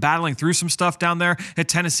know he's been battling through some stuff down there at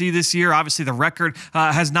Tennessee this year. Obviously, the record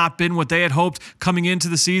has not been what they had hoped coming into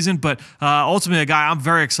the season, but ultimately a guy I'm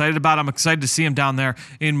very excited about. I'm excited to see him down there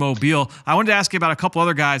in Mobile. I wanted to ask you about a couple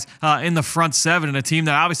other guys in the front seven, and a team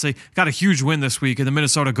that obviously got a huge win this week in the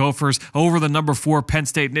Minnesota Gophers over the number 4 Penn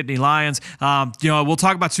State Nittany Lions. We'll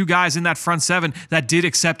talk about 2 guys in that front seven that did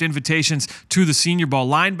accept invitations to the Senior Bowl.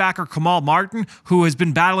 Linebacker Kamal Martin, who has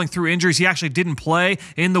been battling through injuries. He actually didn't play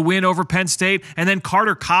in the win over Penn State. And then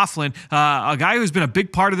Carter Coughlin, a guy who's been a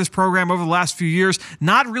big part of this program over the last few years.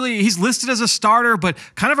 Not really, he's listed as a starter, but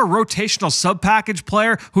kind of a rotational sub-package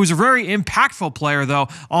player who's a very impactful player, though,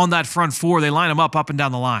 on that front 4. They line him up and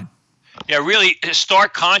down the line. Yeah, really a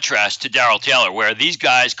stark contrast to Darrell Taylor, where these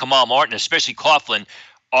guys, Kamal Martin, especially Coughlin,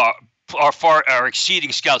 are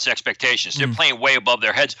exceeding scouts' expectations. They're playing way above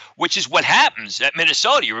their heads, which is what happens at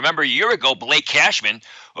Minnesota. You remember a year ago, Blake Cashman,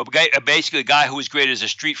 basically a guy who was graded as a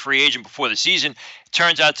street free agent before the season,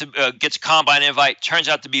 turns out to gets a combine invite, turns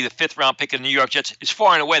out to be the 5th-round pick of the New York Jets. Is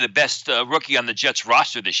far and away the best rookie on the Jets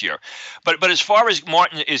roster this year. But as far as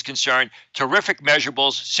Martin is concerned, terrific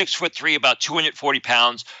measurables, 6'3", about 240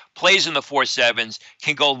 pounds, plays in the 4.7s,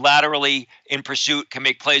 can go laterally in pursuit, can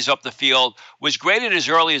make plays up the field, was graded as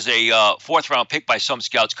early as a 4th-round pick by some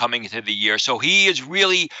scouts coming into the year. So he is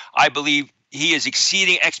really, I believe, he is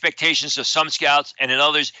exceeding expectations of some scouts, and in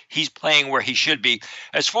others, he's playing where he should be.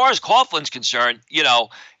 As far as Coughlin's concerned,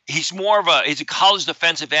 he's a college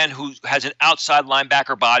defensive end who has an outside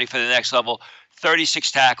linebacker body for the next level.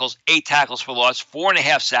 36 tackles, 8 tackles for loss,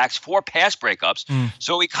 4.5 sacks, 4 pass breakups.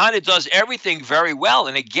 So he kind of does everything very well.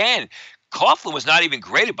 And again, Coughlin was not even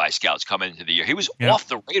graded by scouts coming into the year. He was off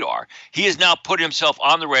the radar. He has now put himself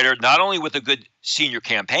on the radar, not only with a good senior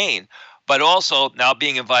campaign, but also now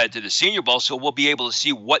being invited to the Senior Bowl, so we'll be able to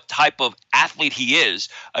see what type of athlete he is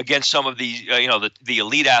against some of these, the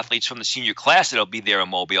elite athletes from the senior class that'll be there in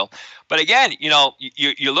Mobile. But again,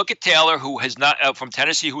 you look at Taylor, who has not from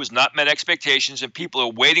Tennessee, who has not met expectations, and people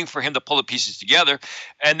are waiting for him to pull the pieces together.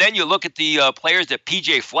 And then you look at the players that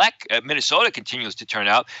PJ Fleck at Minnesota continues to turn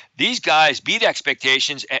out. These guys beat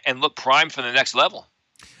expectations and look primed for the next level.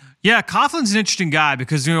 Yeah, Coughlin's an interesting guy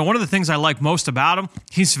because, one of the things I like most about him,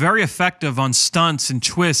 he's very effective on stunts and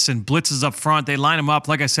twists and blitzes up front. They line him up,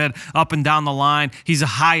 like I said, up and down the line. He's a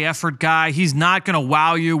high-effort guy. He's not going to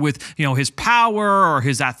wow you with, his power or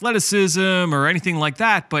his athleticism or anything like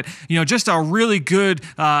that, but, just a really good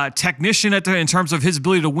technician in terms of his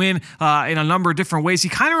ability to win in a number of different ways. He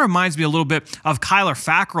kind of reminds me a little bit of Kyler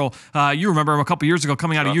Fackrell. You remember him a couple years ago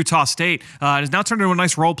coming out of Utah State. And has now turned into a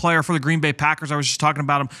nice role player for the Green Bay Packers. I was just talking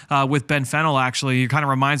about him with Ben Fennell, actually. He kind of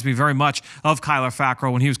reminds me very much of Kyler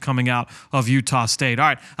Fackrell when he was coming out of Utah State.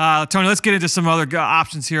 All right, Tony, let's get into some other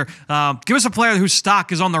options here. Give us a player whose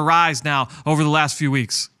stock is on the rise now over the last few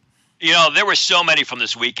weeks. There were so many from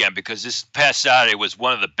this weekend because this past Saturday was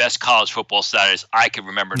one of the best college football Saturdays I can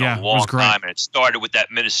remember in a long time. And it started with that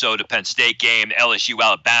Minnesota-Penn State game,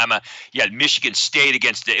 LSU-Alabama. You had Michigan State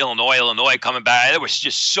against the Illinois coming back. There was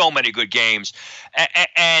just so many good games.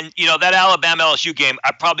 And that Alabama-LSU game,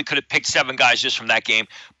 I probably could have picked 7 guys just from that game.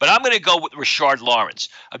 But I'm going to go with Rashard Lawrence,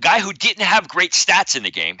 a guy who didn't have great stats in the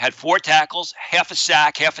game, had 4 tackles, half a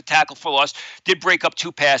sack, half a tackle for loss, did break up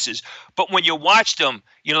 2 passes. But when you watched him,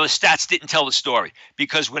 the stats didn't tell the story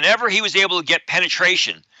because whenever he was able to get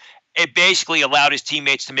penetration, it basically allowed his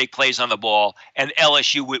teammates to make plays on the ball, and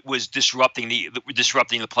LSU was disrupting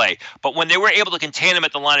the play. But when they were able to contain him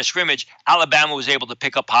at the line of scrimmage, Alabama was able to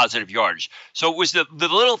pick up positive yardage. So it was the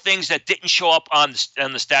little things that didn't show up on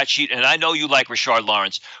the stat sheet. And I know you like Rashard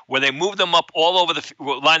Lawrence, where they moved them up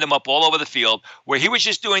lined them up all over the field, where he was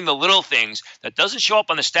just doing the little things that doesn't show up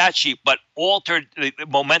on the stat sheet, but altered the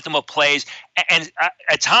momentum of plays. And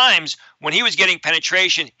at times, when he was getting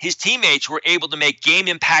penetration, his teammates were able to make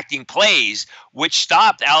game-impacting plays, which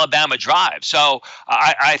stopped Alabama drives. So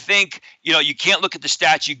I think, you can't look at the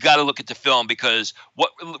stats. You got to look at the film because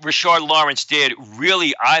what Rashard Lawrence did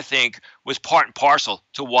really, I think, was part and parcel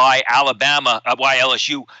to why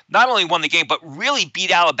LSU not only won the game, but really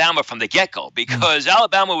beat Alabama from the get-go because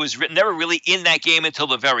Alabama was never really in that game until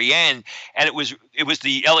the very end. And it was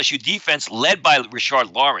the LSU defense led by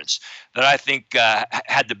Rashard Lawrence that I think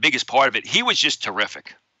had the biggest part of it. He was just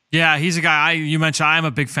terrific. Yeah, he's a guy you mentioned. I'm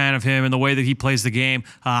a big fan of him and the way that he plays the game.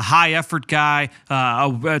 High effort guy, I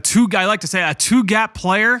like to say a 2-gap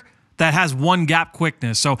player that has 1-gap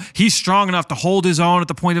quickness. So he's strong enough to hold his own at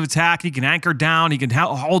the point of attack. He can anchor down. He can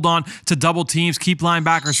hold on to double teams, keep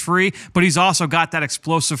linebackers free, but he's also got that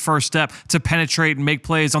explosive first step to penetrate and make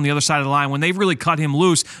plays on the other side of the line. When they really cut him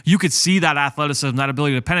loose, you could see that athleticism, that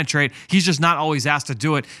ability to penetrate. He's just not always asked to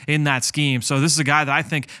do it in that scheme. So this is a guy that I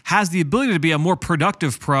think has the ability to be a more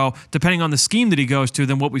productive pro, depending on the scheme that he goes to,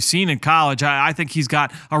 than what we've seen in college. I think he's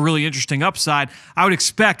got a really interesting upside. I would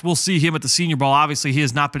expect we'll see him at the Senior Bowl. Obviously, he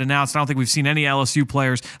has not been announced. I don't think we've seen any LSU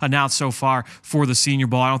players announced so far for the Senior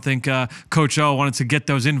Bowl. I don't think Coach O wanted to get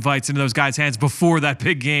those invites into those guys' hands before that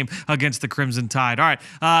big game against the Crimson Tide. All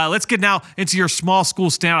right, let's get now into your small school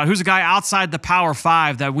standout. Who's a guy outside the Power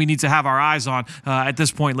 5 that we need to have our eyes on at this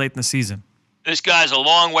point late in the season? This guy's a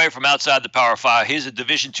long way from outside the Power 5. He's a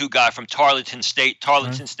Division II guy from Tarleton State.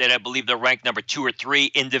 Tarleton State, I believe they're ranked number 2 or 3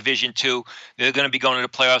 in Division II. They're going to be going to the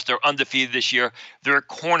playoffs. They're undefeated this year. They're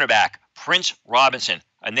cornerback, Prince Robinson,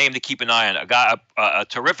 a name to keep an eye on, a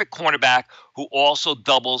terrific cornerback who also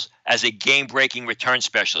doubles as a game-breaking return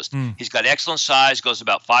specialist. He's got excellent size, goes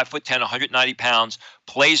about 5'10", 190 pounds,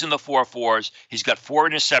 plays in the 4.4s. He's got 4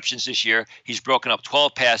 interceptions this year. He's broken up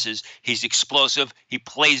 12 passes. He's explosive. He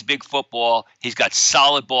plays big football. He's got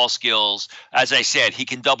solid ball skills. As I said, he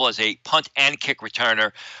can double as a punt and kick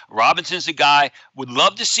returner. Robinson's a guy. Would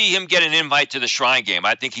love to see him get an invite to the Shrine Game.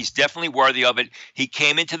 I think he's definitely worthy of it. He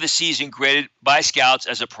came into the season graded by scouts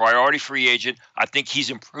as a priority free agent. I think he's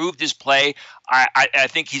improved his play. I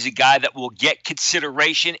think he's a guy that will get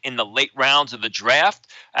consideration in the late rounds of the draft,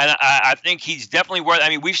 and I think he's definitely worth. I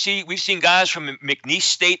mean, we've seen guys from McNeese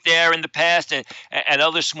State there in the past, and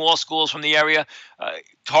other small schools from the area.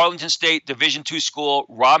 Tarleton State, Division II school.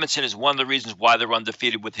 Robinson is one of the reasons why they're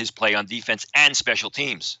undefeated with his play on defense and special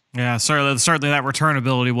teams. Yeah, certainly that return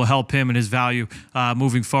ability will help him and his value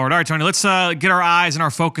moving forward. All right, Tony, let's get our eyes and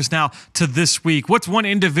our focus now to this week. What's one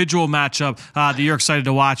individual matchup that you're excited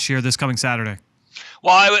to watch here this coming Saturday?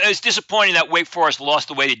 Well, it's disappointing that Wake Forest lost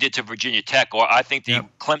the way they did to Virginia Tech, or I think the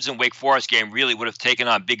Clemson-Wake Forest game really would have taken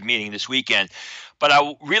on big meaning this weekend. but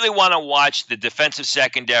I really want to watch the defensive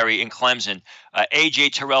secondary in Clemson.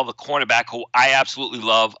 A.J. Terrell, the cornerback, who I absolutely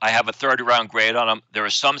love. I have a third-round grade on him. There are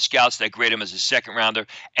some scouts that grade him as a second-rounder.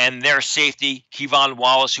 And their safety, Kevon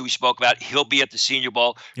Wallace, who we spoke about, he'll be at the Senior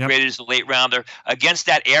Bowl, graded as a late-rounder. Against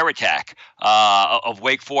that air attack of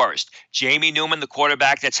Wake Forest, Jamie Newman, the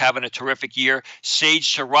quarterback, that's having a terrific year. Sage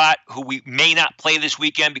Surratt, who we may not play this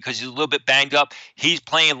weekend because he's a little bit banged up, he's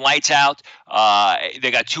playing lights out.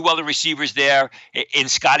 They got two other receivers there in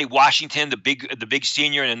Scotty Washington, the big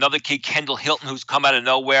senior, and another kid, Kendall Hilton, who's come out of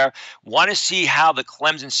nowhere. Want to see how the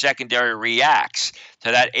Clemson secondary reacts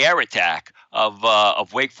to that air attack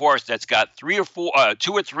of Wake Forest that's got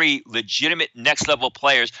two or three legitimate next level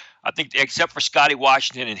players. I think except for Scotty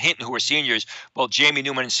Washington and Hinton, who are seniors, both Jamie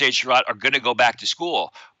Newman and Sage Surratt are going to go back to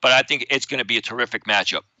school. But I think it's going to be a terrific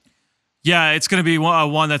matchup. Yeah, it's going to be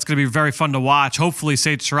one that's going to be very fun to watch. Hopefully,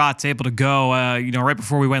 Sage Surratt's able to go. Right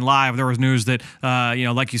before we went live, there was news that,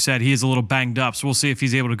 like you said, he is a little banged up. So we'll see if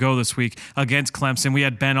he's able to go this week against Clemson. We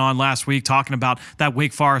had Ben on last week talking about that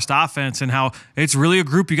Wake Forest offense and how it's really a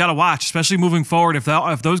group you got to watch, especially moving forward.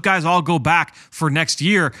 If those guys all go back for next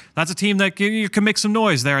year, that's a team that you can make some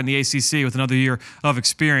noise there in the ACC with another year of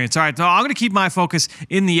experience. All right, so I'm going to keep my focus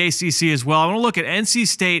in the ACC as well. I'm going to look at NC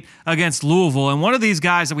State against Louisville. And one of these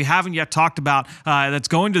guys that we haven't yet talked about that's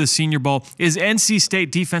going to the Senior Bowl is NC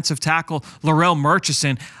State defensive tackle Larrell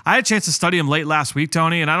Murchison. I had a chance to study him late last week,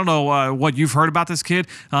 Tony, and I don't know what you've heard about this kid,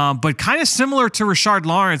 but kind of similar to Rashard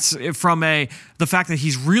Lawrence from the fact that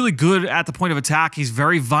he's really good at the point of attack. He's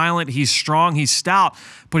very violent. He's strong. He's stout,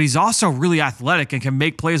 but he's also really athletic and can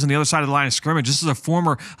make plays on the other side of the line of scrimmage. This is a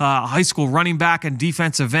former high school running back and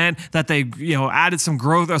defensive end that they added some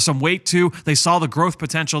growth or some weight to. They saw the growth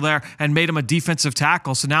potential there and made him a defensive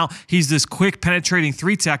tackle. So now he's this quick penetrating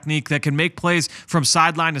three technique that can make plays from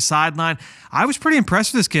sideline to sideline. I was pretty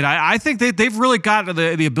impressed with this kid. I think they've really got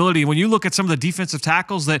the ability. When you look at some of the defensive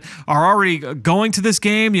tackles that are already going to this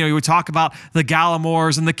game, you would talk about the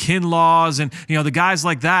Gallimores and the Kinlaws and the guys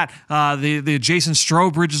like that, the Jason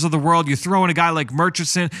Strowbridges of the world. You throw in a guy like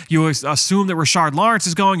Murchison, you assume that Rashard Lawrence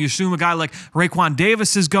is going. You assume a guy like Raekwon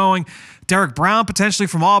Davis is going. Derek Brown potentially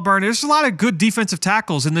from Auburn. There's a lot of good defensive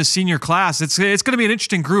tackles in this senior class. It's going to be an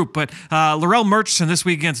interesting group, but Larrell Murchison this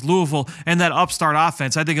week against Louisville and that upstart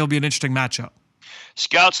offense, I think it'll be an interesting matchup.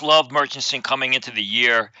 Scouts loved Murchison coming into the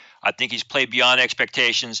year. I think he's played beyond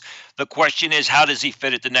expectations. The question is, how does he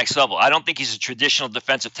fit at the next level? I don't think he's a traditional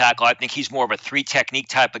defensive tackle. I think he's more of a three technique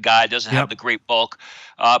type of guy. Doesn't have the great bulk.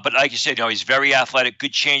 But like you said, he's very athletic,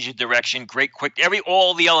 good change of direction, great quick,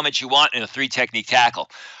 all the elements you want in a three technique tackle.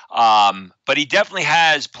 But he definitely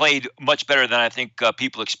has played much better than I think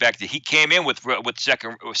people expected. He came in with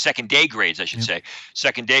second day grades, I should say,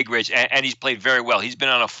 second day grades, and he's played very well. He's been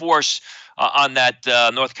on a force on that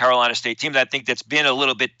North Carolina State team that I think that's been a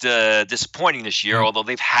little bit disappointing this year, although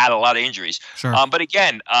they've had a lot of injuries. Sure. But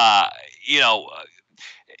again,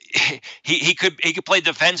 he could play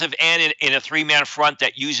defensive and in a three-man front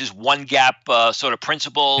that uses one gap sort of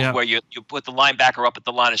principle, where you put the linebacker up at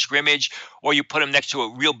the line of scrimmage, or you put him next to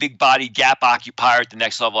a real big body gap occupier at the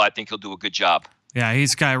next level. I think he'll do a good job. Yeah,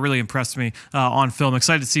 he's kind of really impressed me on film.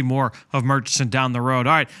 Excited to see more of Murchison down the road.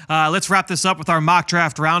 All right, let's wrap this up with our mock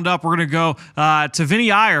draft roundup. We're going to go to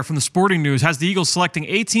Vinny Iyer from the Sporting News. Has the Eagles selecting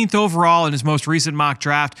 18th overall in his most recent mock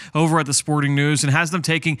draft over at the Sporting News, and has them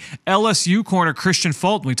taking LSU corner Christian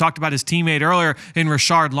Fulton. We talked about his teammate earlier in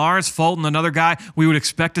Rashard Lawrence. Fulton, another guy we would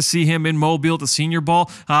expect to see him in Mobile at the Senior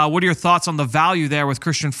Bowl. What are your thoughts on the value there with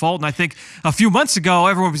Christian Fulton? I think a few months ago,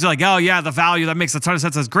 everyone was like, oh, yeah, the value, that makes a ton of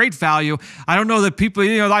sense. That's great value. I don't know that people,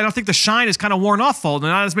 I don't think the shine is kind of worn off Fulton.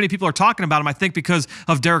 Not as many people are talking about him, I think, because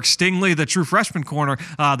of Derek Stingley, the true freshman corner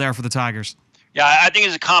there for the Tigers. Yeah, I think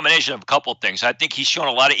it's a combination of a couple of things. I think he's shown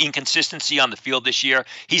a lot of inconsistency on the field this year.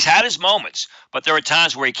 He's had his moments, but there are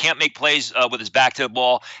times where he can't make plays with his back to the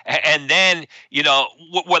ball. And then,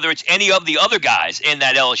 whether it's any of the other guys in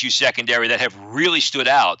that LSU secondary that have really stood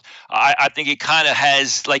out, I think it kind of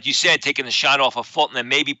has, like you said, taken the shine off of Fulton and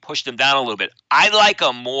maybe pushed him down a little bit. I like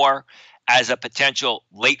him more as a potential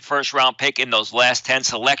late first-round pick in those last 10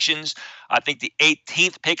 selections. I think the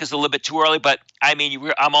 18th pick is a little bit too early, but I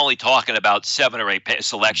mean, I'm only talking about 7 or 8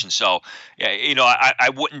 selections. So, I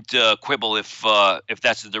wouldn't quibble if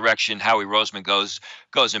that's the direction Howie Roseman goes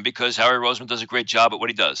in, because Howie Roseman does a great job at what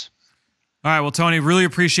he does. All right, well, Tony, really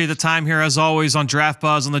appreciate the time here, as always, on Draft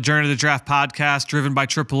Buzz on the Journey to the Draft podcast, driven by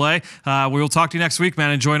AAA. We will talk to you next week,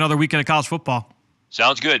 man. Enjoy another weekend of college football.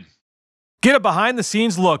 Sounds good. Get a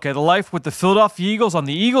behind-the-scenes look at life with the Philadelphia Eagles on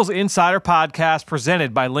the Eagles Insider Podcast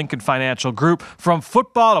presented by Lincoln Financial Group. From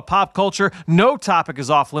football to pop culture, no topic is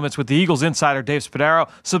off limits with the Eagles Insider Dave Spadaro.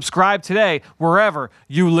 Subscribe today wherever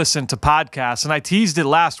you listen to podcasts. And I teased it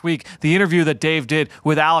last week. The interview that Dave did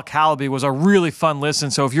with Alec Halaby was a really fun listen.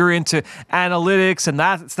 So if you're into analytics and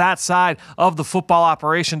that side of the football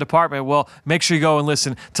operation department, well, make sure you go and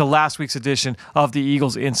listen to last week's edition of the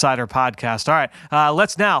Eagles Insider Podcast. All right,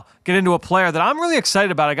 let's now get into a player that I'm really excited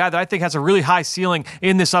about, a guy that I think has a really high ceiling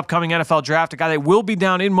in this upcoming NFL draft, a guy that will be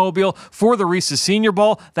down in Mobile for the Reese's Senior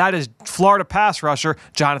Bowl. That is Florida pass rusher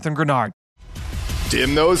Jonathan Grenard.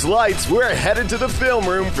 Dim those lights. We're headed to the film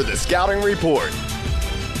room for the scouting report.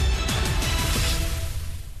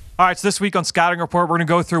 All right, so this week on Scouting Report, we're going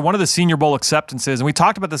to go through one of the Senior Bowl acceptances, and we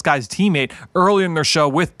talked about this guy's teammate earlier in their show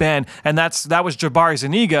with Ben, and that was Jabari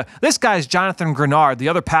Zuniga. This guy's Jonathan Grenard, the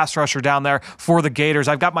other pass rusher down there for the Gators.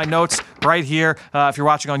 I've got my notes right here. If you're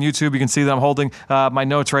watching on YouTube, you can see that I'm holding my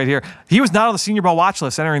notes right here. He was not on the Senior Bowl watch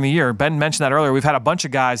list entering the year. Ben mentioned that earlier. We've had a bunch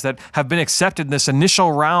of guys that have been accepted in this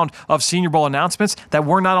initial round of Senior Bowl announcements that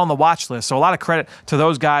were not on the watch list. So a lot of credit to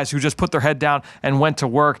those guys who just put their head down and went to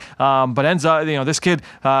work. But ends up, this kid,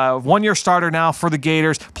 1-year starter now for the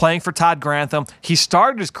Gators, playing for Todd Grantham. He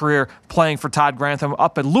started his career playing for Todd Grantham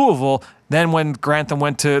up at Louisville. Then when Grantham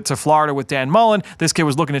went to Florida with Dan Mullen, this kid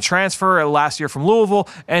was looking to transfer last year from Louisville,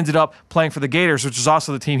 ended up playing for the Gators, which is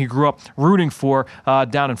also the team he grew up rooting for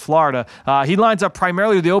down in Florida. He lines up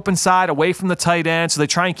primarily to the open side, away from the tight end, so they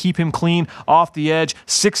try and keep him clean off the edge.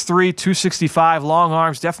 6'3", 265, long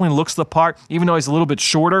arms, definitely looks the part, even though he's a little bit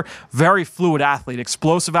shorter. Very fluid athlete,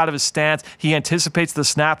 explosive out of his stance. He anticipates the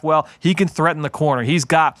snap well. He can threaten the corner. He's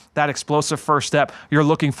got that explosive first step you're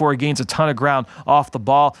looking for. He gains a ton of ground off the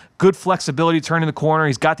ball. Good flexibility turning the corner.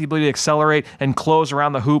 He's got the ability to accelerate and close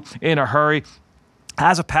around the hoop in a hurry.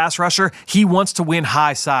 As a pass rusher, he wants to win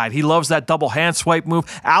high side. He loves that double hand swipe move.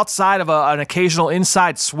 Outside of an occasional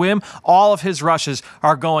inside swim, all of his rushes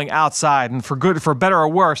are going outside. And for better or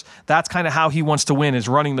worse, that's kind of how he wants to win, is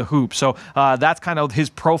running the hoop. So that's kind of his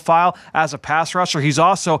profile as a pass rusher. He's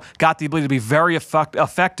also got the ability to be very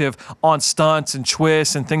effective on stunts and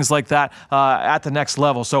twists and things like that at the next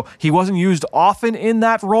level. So he wasn't used often in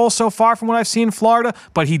that role so far from what I've seen in Florida,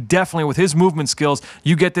 but he definitely, with his movement skills,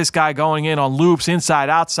 you get this guy going in on loops, inside,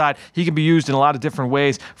 outside. He can be used in a lot of different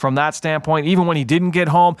ways from that standpoint. Even when he didn't get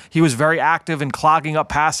home, he was very active in clogging up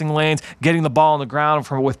passing lanes, getting the ball on the ground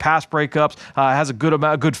with pass breakups. Has a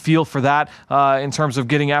good feel for that in terms of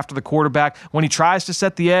getting after the quarterback. When he tries to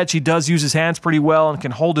set the edge, he does use his hands pretty well and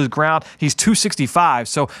can hold his ground. He's 265,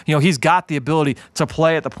 so he's got the ability to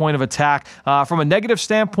play at the point of attack. From a negative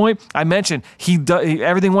standpoint, I mentioned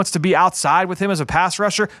everything wants to be outside with him as a pass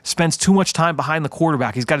rusher. Spends too much time behind the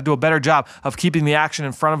quarterback. He's got to do a better job of keeping the action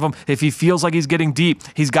in front of him. If he feels like he's getting deep,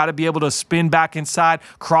 he's got to be able to spin back inside,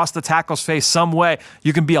 cross the tackle's face some way.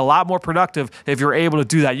 You can be a lot more productive if you're able to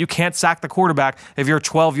do that. You can't sack the quarterback if you're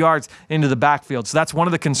 12 yards into the backfield. So that's one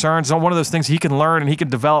of the concerns, one of those things he can learn and he can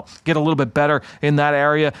develop, get a little bit better in that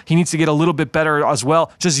area. He needs to get a little bit better as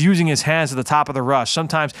well, just using his hands at the top of the rush.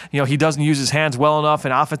 Sometimes, he doesn't use his hands well enough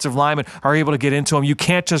and offensive linemen are able to get into him. You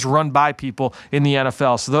can't just run by people in the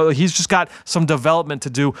NFL. So he's just got some development to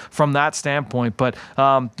do from that standpoint. But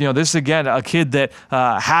this is, again, a kid that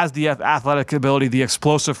has the athletic ability, the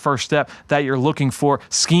explosive first step that you're looking for.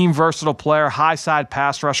 Scheme versatile player, high side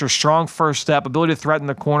pass rusher, strong first step, ability to threaten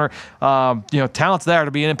the corner. Talent's there to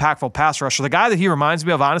be an impactful pass rusher. The guy that he reminds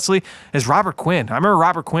me of, honestly, is Robert Quinn. I remember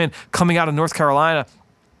Robert Quinn coming out of North Carolina,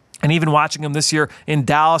 and even watching him this year in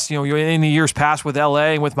Dallas, in the years past with LA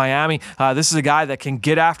and with Miami, this is a guy that can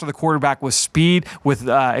get after the quarterback with speed, with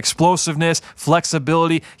explosiveness,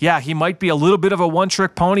 flexibility. Yeah, he might be a little bit of a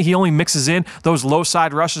one-trick pony. He only mixes in those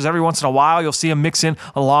low-side rushes every once in a while. You'll see him mix in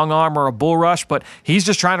a long arm or a bull rush, but he's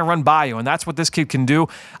just trying to run by you, and that's what this kid can do.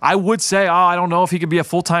 I would say, I don't know if he could be a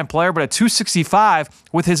full-time player, but at 265,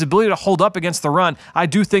 with his ability to hold up against the run, I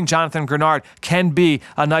do think Jonathan Grenard can be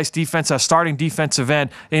a nice starting defensive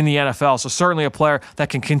end in the NFL. So certainly a player that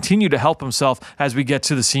can continue to help himself as we get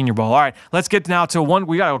to the Senior Bowl. All right, let's get now to one.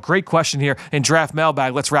 We got a great question here in Draft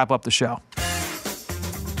Mailbag. Let's wrap up the show.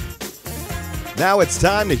 Now it's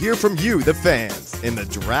time to hear from you, the fans, in the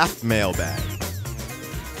Draft Mailbag.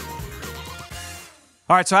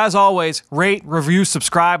 All right, so as always, rate, review,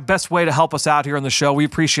 subscribe. Best way to help us out here on the show. We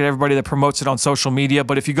appreciate everybody that promotes it on social media.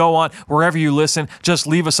 But if you go on wherever you listen, just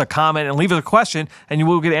leave us a comment and leave us a question, and you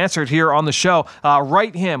will get answered here on the show.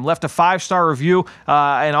 Wright Him left a 5-star review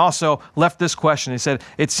and also left this question. He said,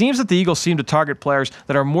 "It seems that the Eagles seem to target players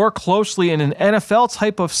that are more closely in an NFL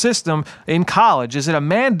type of system in college. Is it a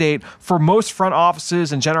mandate for most front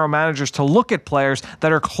offices and general managers to look at players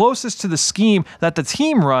that are closest to the scheme that the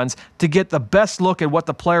team runs to get the best look at what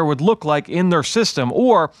the player would look like in their system?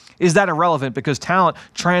 Or is that irrelevant because talent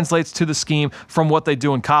translates to the scheme from what they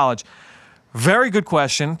do in college?" Very good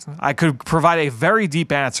question. I could provide a very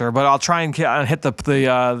deep answer, but I'll try and hit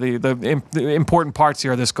the important parts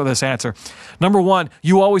here of this answer. Number one,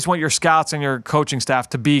 you always want your scouts and your coaching staff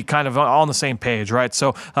to be kind of on the same page, right?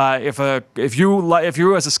 So if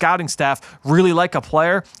you as a scouting staff really like a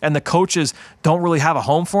player and the coaches don't really have a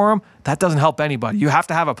home for him, that doesn't help anybody. You have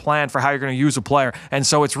to have a plan for how you're going to use a player. And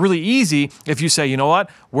so it's really easy if you say, you know what,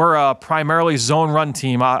 we're a primarily zone run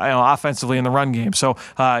team offensively in the run game. So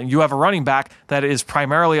you have a running back that is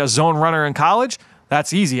primarily a zone runner in college.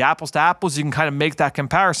 That's easy. Apples to apples, you can kind of make that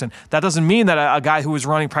comparison. That doesn't mean that a guy who is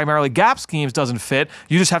running primarily gap schemes doesn't fit.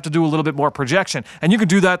 You just have to do a little bit more projection. And you can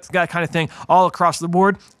do that kind of thing all across the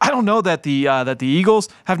board. I don't know that the Eagles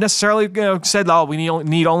have necessarily said, oh, we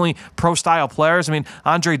need only pro-style players. I mean,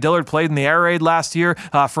 Andre Dillard played in the air raid last year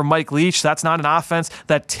for Mike Leach. That's not an offense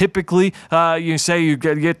that typically you say you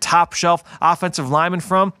get top-shelf offensive linemen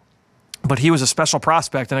from. But he was a special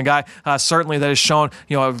prospect and a guy certainly that has shown,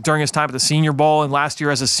 during his time at the Senior Bowl and last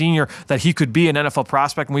year as a senior that he could be an NFL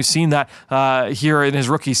prospect. And we've seen that here in his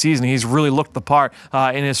rookie season. He's really looked the part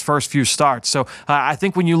in his first few starts. So I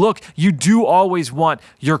think when you look, you do always want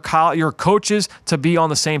your coaches to be on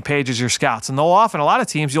the same page as your scouts. And they'll often, a lot of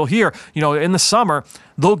teams, you'll hear, in the summer,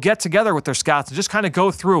 they'll get together with their scouts and just kind of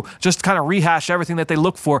go through, just kind of rehash everything that they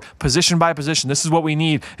look for position by position. This is what we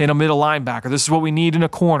need in a middle linebacker. This is what we need in a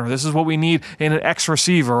corner. This is what we need in an X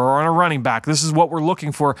receiver or in a running back. This is what we're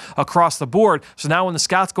looking for across the board. So now when the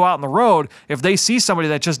scouts go out on the road, if they see somebody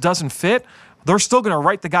that just doesn't fit, they're still going to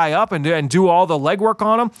write the guy up and do all the legwork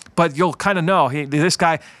on him, but you'll kind of know, this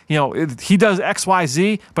guy, he does X, Y,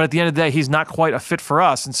 Z, but at the end of the day, he's not quite a fit for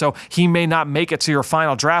us. And so he may not make it to your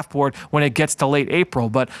final draft board when it gets to late April.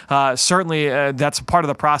 But certainly that's a part of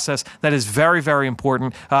the process that is very, very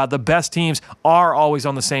important. The best teams are always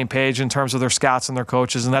on the same page in terms of their scouts and their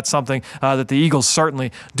coaches, and that's something that the Eagles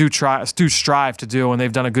certainly do strive to do, and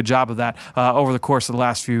they've done a good job of that over the course of the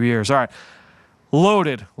last few years. All right.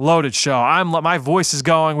 Loaded show. My voice is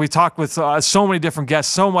going. We talked with so many different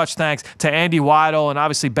guests. So much thanks to Andy Weidl and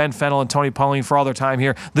obviously Ben Fennell and Tony Pauline for all their time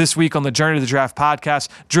here this week on the Journey to the Draft podcast,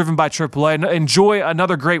 driven by AAA. Enjoy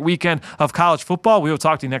another great weekend of college football. We will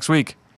talk to you next week.